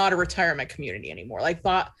not a retirement community anymore, like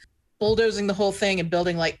bulldozing the whole thing and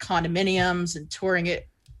building like condominiums and turning it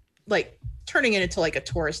into like a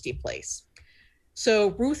touristy place. So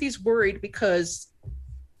Ruthie's worried because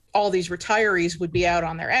all these retirees would be out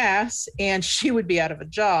on their ass and she would be out of a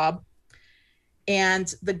job.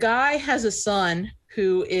 And the guy has a son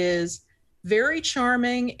who is very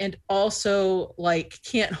charming and also like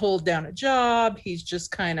can't hold down a job. He's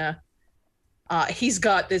just kind of, he's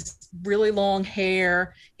got this really long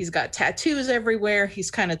hair. He's got tattoos everywhere. He's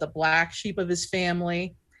kind of the black sheep of his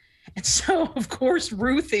family. And so, of course,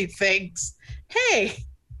 Ruthie thinks, hey,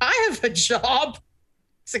 I have a job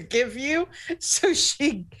to give you. So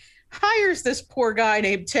she hires this poor guy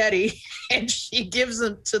named Teddy and she gives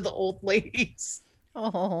him to the old ladies.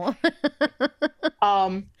 Oh.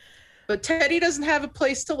 But Teddy doesn't have a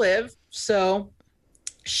place to live. So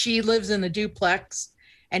she lives in the duplex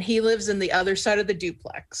and he lives in the other side of the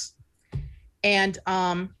duplex. And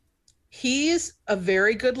he's a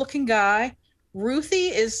very good looking guy. Ruthie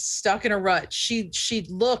is stuck in a rut. She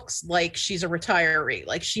looks like she's a retiree.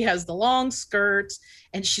 Like she has the long skirts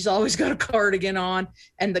and she's always got a cardigan on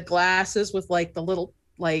and the glasses with like the little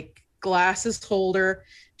like glasses holder.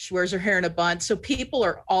 She wears her hair in a bun. So people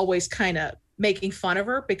are always kind of making fun of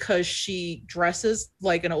her because she dresses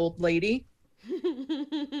like an old lady.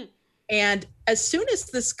 And as soon as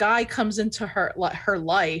this guy comes into her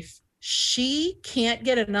life, she can't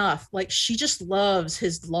get enough. Like she just loves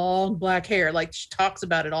his long black hair. Like she talks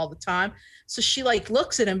about it all the time. So she like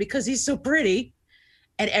looks at him because he's so pretty.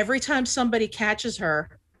 And every time somebody catches her,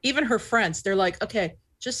 even her friends, they're like, okay,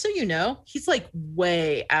 just so you know, he's like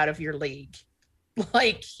way out of your league.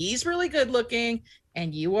 Like he's really good looking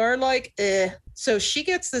and you are like, eh. So she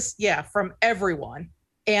gets this, from everyone.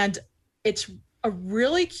 And it's a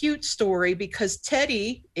really cute story because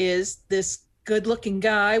Teddy is this good-looking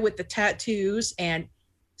guy with the tattoos, and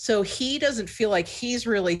so he doesn't feel like he's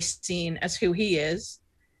really seen as who he is.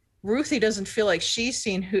 Ruthie doesn't feel like she's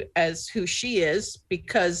seen as who she is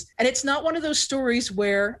because, and it's not one of those stories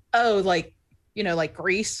where, like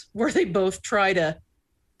Grease, where they both try to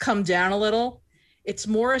come down a little. It's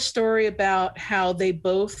more a story about how they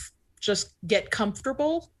both just get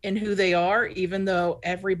comfortable in who they are, even though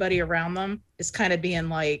everybody around them is kind of being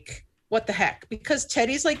like, what the heck? Because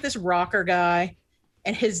Teddy's like this rocker guy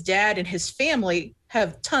and his dad and his family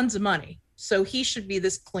have tons of money. So he should be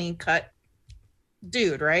this clean cut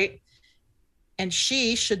dude, right? And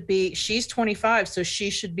she's 25. So she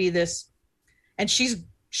should be this, and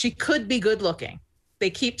she could be good looking. They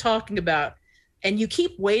keep talking about, and you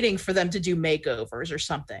keep waiting for them to do makeovers or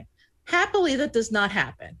something. Happily, that does not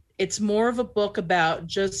happen. It's more of a book about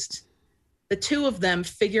just the two of them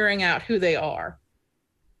figuring out who they are.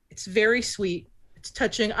 It's very sweet. It's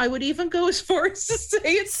touching. I would even go as far as to say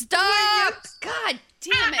it's Stop! God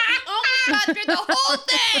damn it. We almost got through the whole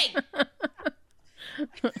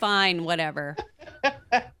thing. Fine, whatever.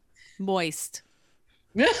 Moist.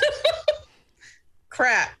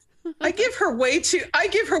 Crap. I give her way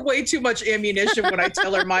too much ammunition when I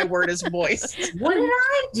tell her my word is moist. What did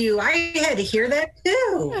I do? I had to hear that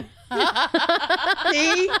too.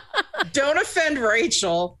 See? Don't offend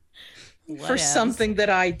Rachel. For something that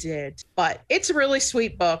I did. But it's a really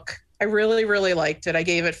sweet book. I really, really liked it. I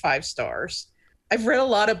gave it 5 stars. I've read a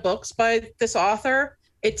lot of books by this author.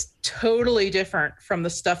 It's totally different from the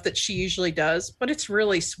stuff that she usually does, but it's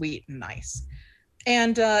really sweet and nice.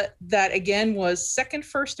 And that, again, was Second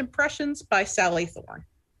First Impressions by Sally Thorne.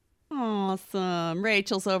 Awesome.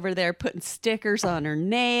 Rachel's over there putting stickers on her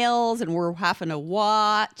nails, and we're having to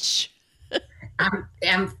watch.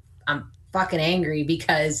 I'm fucking angry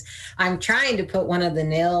because I'm trying to put one of the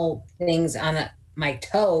nail things on my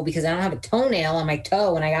toe because I don't have a toenail on my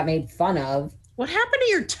toe and I got made fun of. What happened to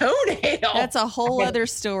your toenail? That's a whole other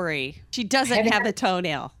story. She doesn't have a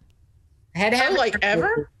toenail. I had to have it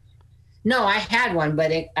ever? No, I had one,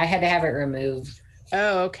 but I had to have it removed.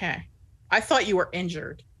 Oh, okay. I thought you were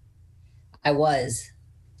injured. I was.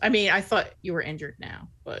 I mean, I thought you were injured now,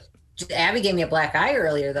 but Abby gave me a black eye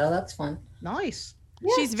earlier, though. That's fun. Nice. Yeah.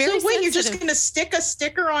 She's very So wait, sensitive. you're just going to stick a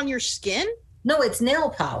sticker on your skin? No, it's nail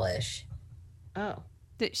polish. Oh.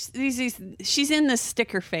 She's in the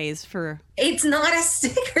sticker phase for... It's not a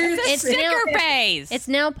sticker. It's a sticker phase. It's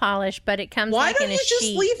nail polish, but it comes Why like don't in a you just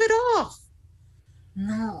sheet. leave it off?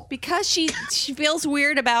 No. Because she feels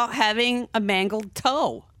weird about having a mangled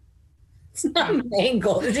toe. It's not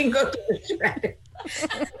mangled. It didn't go to the shredder.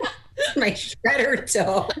 My shredder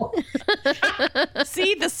toe.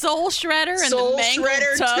 See, the soul shredder and Soul the mangled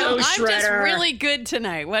shredder, toe. toe I'm just shredder. really good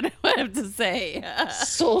tonight. What do I have to say?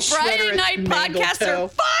 Soul Friday shredder night and mangled podcasts toe. are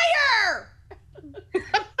fire!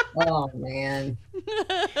 Oh, man.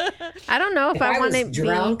 I don't know if I want to was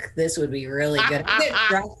drunk, this would be really good. I'll get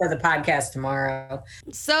drunk for the podcast tomorrow.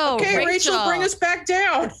 So, Okay, Rachel, bring us back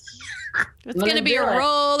down. It's going to be a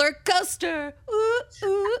roller coaster. Ooh,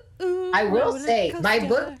 ooh, ooh, I will roller say, my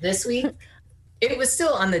coaster. book this week it was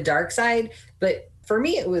still on the dark side, but for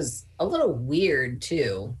me, it was a little weird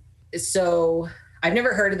too. So I've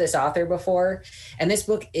never heard of this author before, and this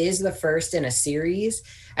book is the first in a series.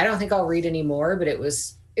 I don't think I'll read any more, but it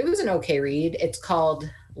was an okay read. It's called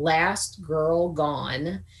Last Girl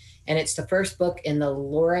Gone, and it's the first book in the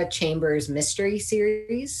Laura Chambers mystery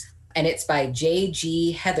series, and it's by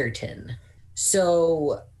J.G. Heatherton.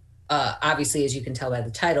 So obviously, as you can tell by the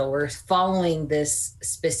title, we're following this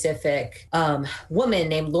specific woman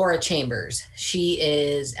named Laura Chambers. She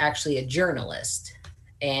is actually a journalist.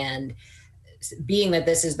 And being that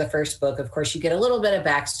this is the first book, of course, you get a little bit of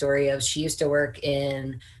backstory of she used to work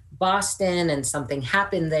in Boston and something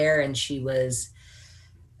happened there and she was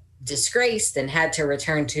disgraced and had to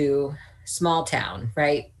return to small town,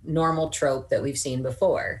 right? Normal trope that we've seen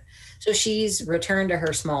before. So she's returned to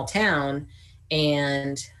her small town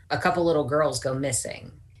and a couple little girls go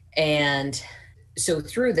missing. And so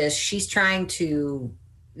through this, she's trying to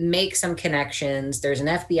make some connections. There's an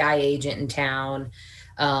FBI agent in town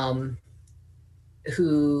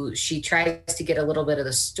who she tries to get a little bit of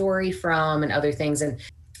the story from and other things.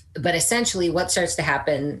 But essentially what starts to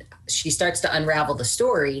happen, she starts to unravel the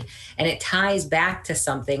story and it ties back to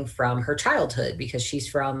something from her childhood because she's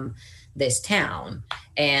from this town.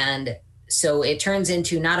 And so it turns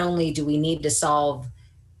into not only do we need to solve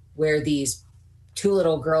where these two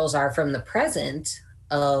little girls are from the present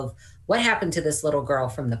of what happened to this little girl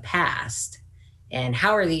from the past and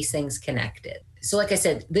how are these things connected. So like I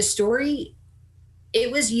said, the story,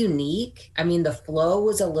 it was unique. I mean, the flow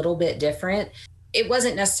was a little bit different. It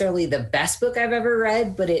wasn't necessarily the best book I've ever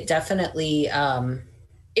read, but it definitely,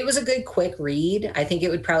 it was a good quick read. I think it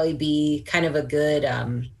would probably be kind of a good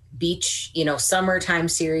beach, summertime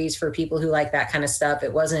series for people who like that kind of stuff.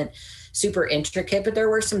 It wasn't super intricate, but there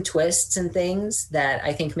were some twists and things that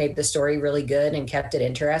I think made the story really good and kept it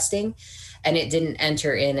interesting. And it didn't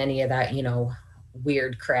enter in any of that,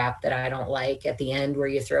 weird crap that I don't like at the end where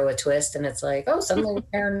you throw a twist and it's like, oh, suddenly we're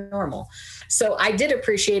paranormal. So I did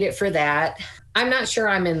appreciate it for that. I'm not sure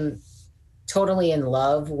I'm totally in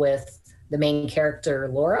love with the main character,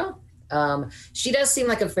 Laura. She does seem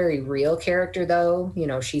like a very real character though.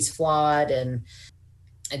 She's flawed and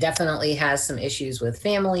definitely has some issues with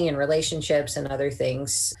family and relationships and other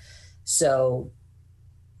things. So,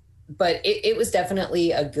 but it was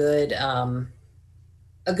definitely a good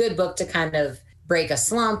book to kind of break a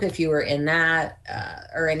slump if you were in that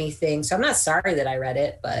or anything. So I'm not sorry that I read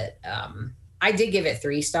it, but I did give it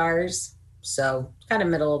 3 stars. So kind of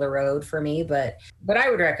middle of the road for me, but I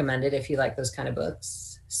would recommend it if you like those kind of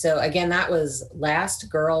books. So again, that was Last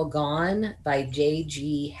Girl Gone by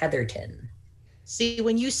J.G. Heatherton. See,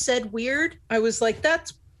 when you said weird, I was like,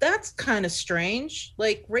 that's kind of strange.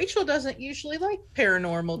 Like Rachel doesn't usually like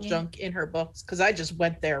paranormal junk in her books because I just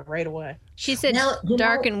went there right away. She said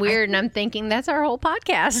dark and weird, and I'm thinking that's our whole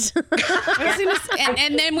podcast.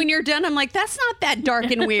 and then when you're done, I'm like, that's not that dark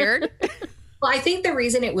and weird. Well, I think the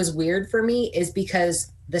reason it was weird for me is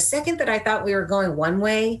because the second that I thought we were going one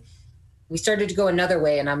way, we started to go another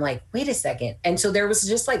way. And I'm like, wait a second. And so there was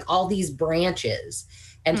just like all these branches.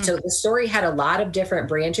 And so the story had a lot of different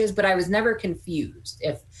branches, but I was never confused.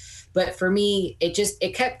 But for me,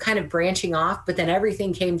 it kept kind of branching off, but then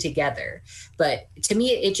everything came together. But to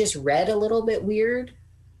me, it just read a little bit weird,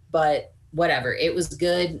 but whatever. It was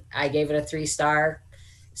good. I gave it a 3 star.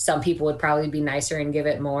 Some people would probably be nicer and give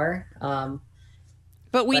it more.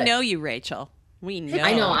 But we know you, Rachel. We know.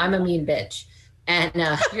 I know. I'm a mean bitch. And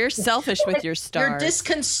you're selfish with your stars. You're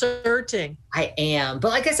disconcerting. I am. But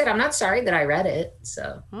like I said, I'm not sorry that I read it.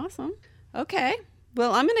 So awesome. Okay.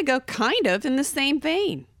 Well, I'm going to go kind of in the same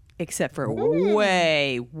vein, except for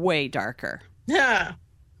way, way darker. Yeah.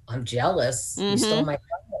 I'm jealous. You stole my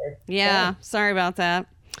color. Yeah. Sorry about that.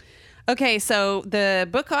 Okay. So the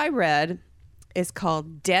book I read is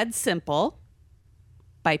called Dead Simple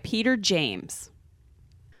by Peter James.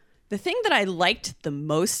 The thing that I liked the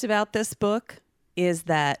most about this book is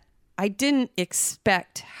that I didn't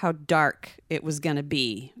expect how dark it was going to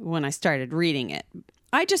be when I started reading it.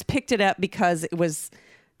 I just picked it up because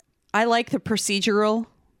I like the procedural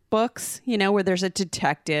books, where there's a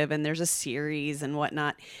detective and there's a series and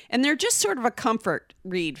whatnot. And they're just sort of a comfort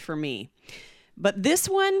read for me. But this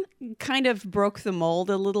one kind of broke the mold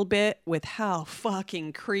a little bit with how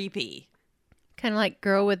fucking creepy. Kind of like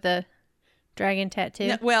Girl with the Dragon Tattoo.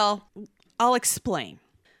 No, well, I'll explain.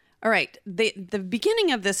 All right. The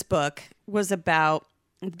beginning of this book was about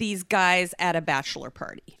these guys at a bachelor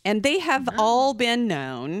party. And they have all been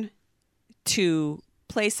known to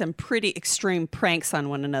play some pretty extreme pranks on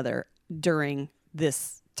one another during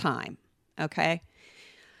this time. Okay.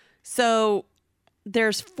 So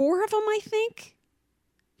there's 4 of them, I think.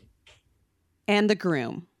 And the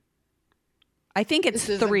groom. I think it's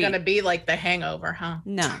this 3. This is going to be like The Hangover, huh?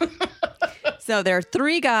 No. So there are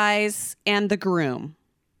 3 guys and the groom.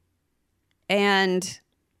 And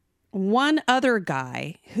one other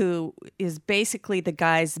guy who is basically the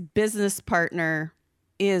guy's business partner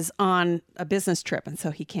is on a business trip, and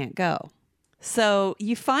so he can't go. So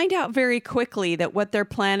you find out very quickly that what they're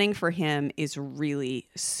planning for him is really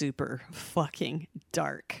super fucking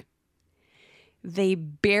dark. They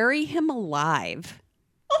bury him alive.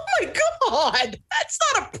 Oh my God. That's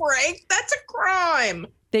not a prank. That's a crime.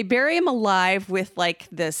 They bury him alive with like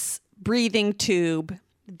this breathing tube.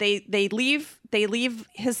 They leave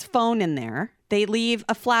his phone in there. They leave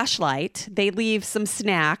a flashlight. They leave some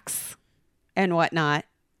snacks and whatnot.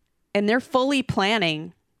 And they're fully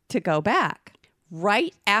planning to go back.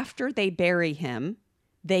 Right after they bury him,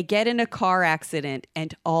 they get in a car accident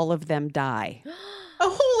and all of them die.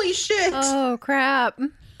 Oh, holy shit. Oh, crap.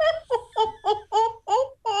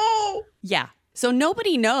 Yeah. So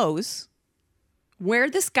nobody knows where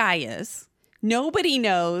this guy is. Nobody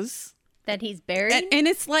knows that he's buried. And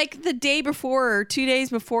it's like the day before or 2 days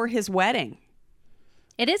before his wedding.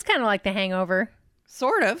 It is kind of like The Hangover.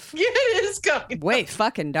 Sort of. Yeah, it is kind of. Way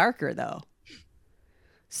fucking darker, though.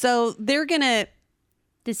 So they're going to...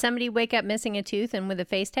 Did somebody wake up missing a tooth and with a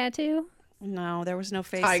face tattoo? No, there was no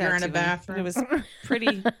face Tiger tattoo. in a bathroom. It was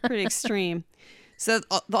pretty extreme. So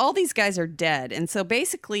all these guys are dead. And so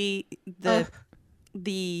basically there's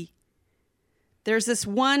this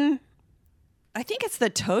one, I think it's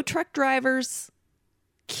the tow truck driver's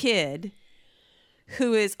kid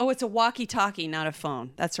who is, it's a walkie-talkie, not a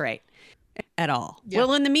phone. That's right. At all. Yeah.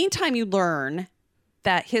 Well, in the meantime, you learn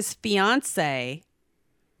that his fiance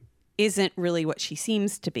isn't really what she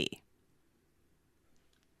seems to be.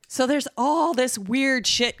 So there's all this weird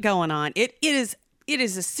shit going on. It is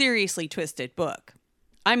a seriously twisted book.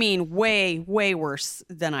 I mean, way, way worse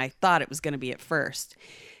than I thought it was going to be at first.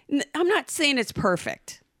 I'm not saying it's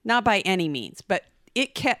perfect, not by any means, but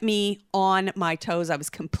it kept me on my toes. I was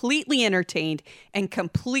completely entertained and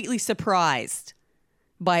completely surprised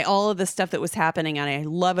by all of the stuff that was happening. And I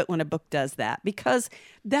love it when a book does that because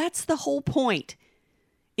that's the whole point.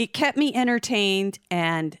 It kept me entertained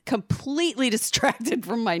and completely distracted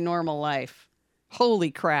from my normal life. Holy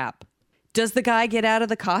crap. Does the guy get out of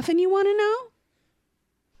the coffin, you want to know?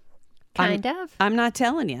 Kind of. I'm not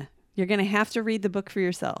telling you. You're going to have to read the book for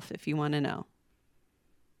yourself if you want to know.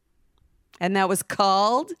 And that was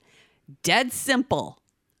called Dead Simple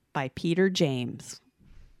by Peter James.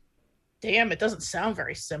 Damn, it doesn't sound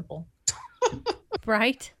very simple.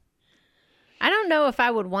 Right? I don't know if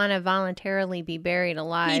I would want to voluntarily be buried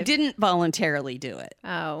alive. He didn't voluntarily do it.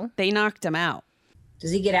 Oh. They knocked him out.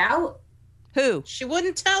 Does he get out? Who? She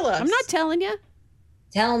wouldn't tell us. I'm not telling you.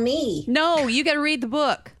 Tell me. No, you got to read the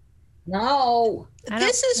book. No.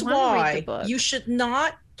 This is why you should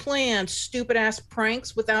not plan stupid ass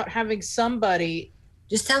pranks without having somebody.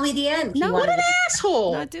 Just tell me the end. No, what an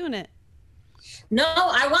asshole. Not doing it. No,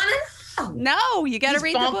 I want to know. No, you got to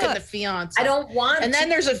read the book. The fiance. I don't want And then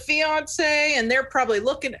there's a fiance, and they're probably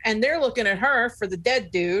looking at her for the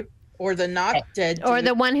dead dude or the not dead dude. Or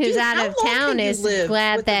the one who's out of town is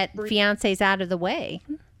glad that fiance fiance's out of the way.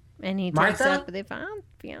 And he takes Martha? up with the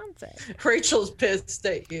fiance. Rachel's pissed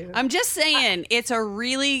at you. I'm just saying, it's a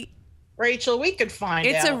really... Rachel, we could find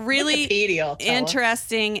out. It's a really Wikipedia will tell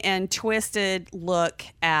interesting and twisted look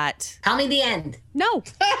at... Tell me the end. No,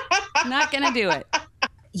 not going to do it.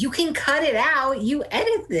 You can cut it out. You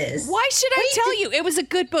edit this. Why should I tell you? It was a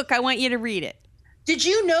good book. I want you to read it. Did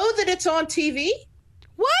you know that it's on TV?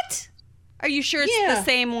 What? Are you sure it's the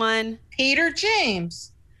same one? Peter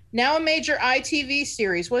James. Now a major ITV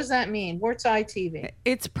series. What does that mean? What's ITV?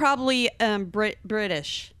 It's probably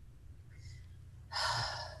British.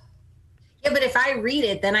 Yeah, but if I read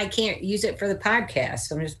it, then I can't use it for the podcast.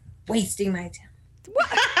 So I'm just wasting my time.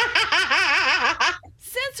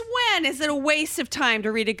 Since when is it a waste of time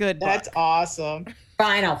to read a good book? That's awesome.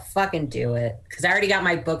 Fine, I'll fucking do it. Because I already got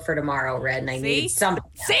my book for tomorrow read, and I need somebody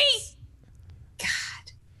else. See? God.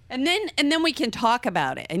 And then we can talk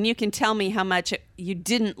about it, and you can tell me how much you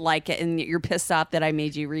didn't like it, and you're pissed off that I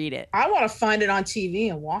made you read it. I want to find it on TV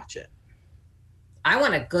and watch it. I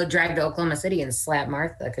want to go drive to Oklahoma City and slap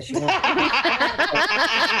Martha because she won't.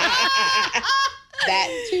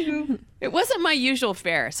 That too. It wasn't my usual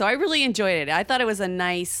fare, so I really enjoyed it. I thought it was a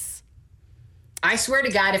nice... I swear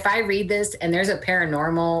to God, if I read this and there's a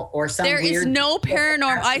paranormal or some There is no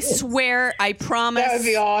paranormal. I swear, I promise. That would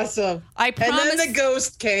be awesome. I promise. And then the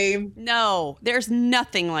ghost came. No, there's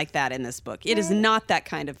nothing like that in this book. It is not that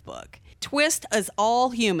kind of book. Twist is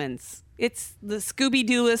all humans. It's the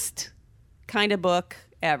Scooby-Dooest kind of book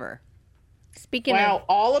ever. Speaking of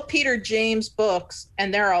all of Peter James' books,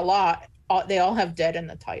 and there are a lot, they all have dead in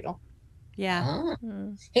the title. Yeah.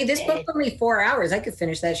 Oh. Hey, this book's only 4 hours. I could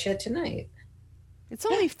finish that shit tonight. It's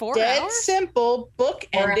only 4 Dead hours? Simple book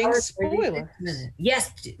 4 ending hours, spoiler.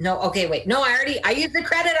 Yes. No. Okay. Wait. No. I used the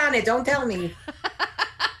credit on it. Don't tell me.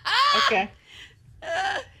 Okay.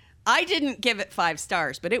 I didn't give it 5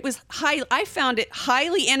 stars, but it was I found it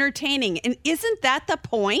highly entertaining. And isn't that the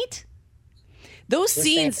point? Those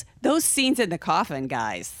scenes in the coffin,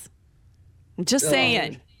 guys. I'm just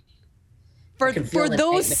saying. For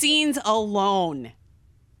those scenes alone,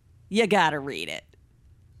 you got to read it.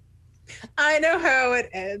 I know how it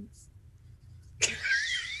ends.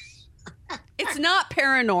 It's not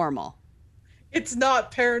paranormal. It's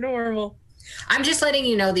not paranormal. I'm just letting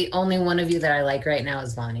you know the only one of you that I like right now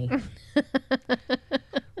is Vonnie.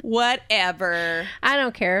 Whatever. I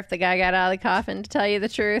don't care if the guy got out of the coffin, to tell you the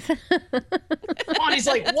truth. Bonnie's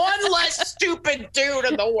like, one less stupid dude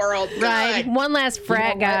in the world. Right. God. One last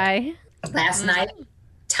frat guy. Last night,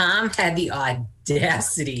 Tom had the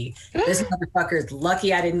audacity. This motherfucker is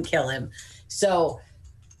lucky I didn't kill him. So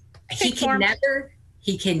he can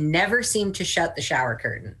never seem to shut the shower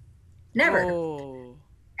curtain. Never. Oh.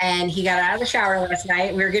 And he got out of the shower last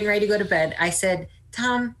night. We were getting ready to go to bed. I said,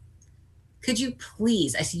 Tom, could you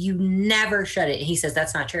please? I said, you never shut it. And he says,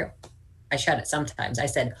 that's not true. I shut it sometimes. I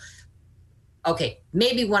said, okay,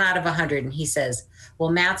 maybe 1 out of 100. And he says,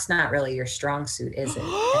 well, math's not really your strong suit, is it?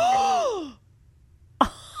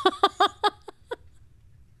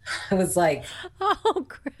 I was like, oh,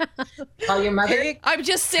 crap. Call your mother? I'm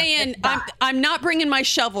just saying, I'm not bringing my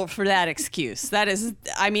shovel for that excuse. That is,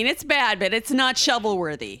 I mean, it's bad, but it's not shovel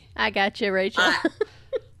worthy. I got you, Rachel.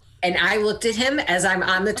 And I looked at him as I'm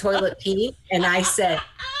on the toilet peeing, and I said,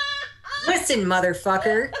 listen,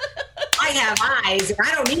 motherfucker, I have eyes, and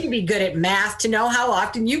I don't need to be good at math to know how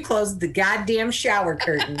often you close the goddamn shower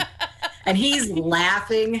curtain. And he's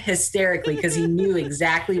laughing hysterically because he knew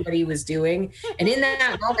exactly what he was doing. And in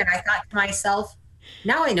that moment, I thought to myself,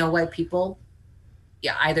 now I know why people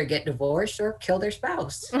either get divorced or kill their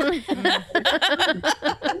spouse.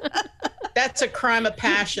 That's a crime of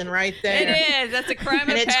passion right there. It is. That's a crime of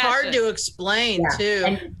passion. And it's hard to explain, too.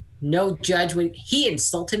 And no judge would. He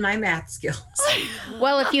insulted my math skills.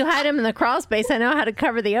 Well, if you hide him in the crawl space, I know how to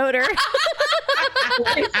cover the odor.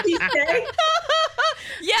 What did he say?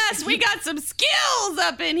 Yes, we got some skills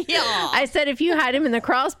up in here. I said, if you hide him in the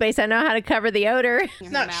crawl space, I know how to cover the odor.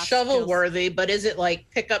 It's not shovel worthy, but is it like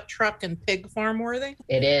pickup truck and pig farm worthy?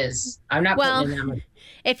 It is. I'm not putting it in.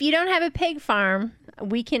 If you don't have a pig farm,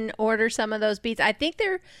 we can order some of those beets. I think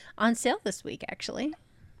they're on sale this week, actually.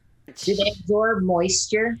 Do they absorb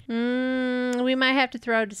moisture? We might have to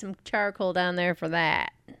throw some charcoal down there for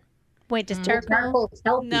that. Wait, does charcoal? Charcoal's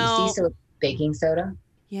healthy. No. See, so baking soda.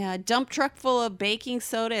 Yeah, a dump truck full of baking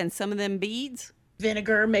soda and some of them beads.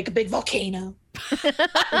 Vinegar, make a big volcano. I don't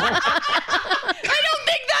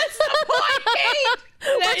think that's the point, Kate.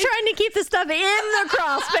 We're trying to keep the stuff in the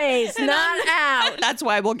crawl space, not out. That's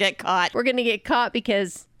why we'll get caught. We're going to get caught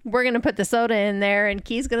because we're going to put the soda in there and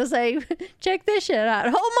Keith's going to say, check this shit out.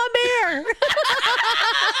 Hold my beer.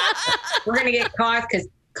 We're going to get caught because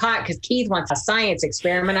Keith wants a science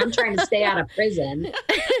experiment. I'm trying to stay out of prison.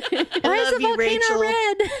 Why is the volcano Rachel,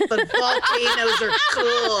 red? But volcanoes are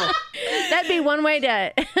cool. That'd be one way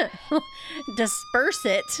to disperse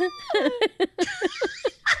it.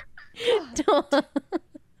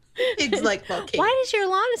 It's like volcano. Why is your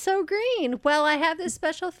lawn so green? Well, I have this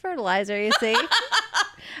special fertilizer, you see.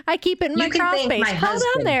 I keep it in my crawl space. Crawl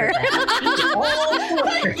down there.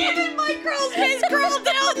 I keep it in my crawl space. Crawl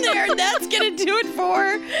down there. And that's going to do it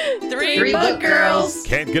for Three Book Girls.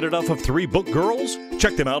 Can't get enough of 3 Book Girls?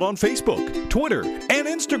 Check them out on Facebook, Twitter, and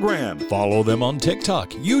Instagram. Follow them on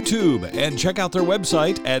TikTok, YouTube, and check out their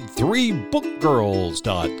website at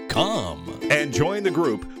 3bookgirls.com. And join the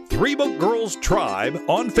group 3 Book Girls Tribe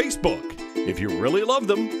on Facebook. If you really love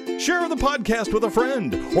them, share the podcast with a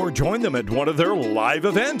friend or join them at one of their live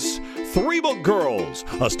events. 3 Book Girls,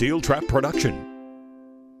 a Steel Trap production.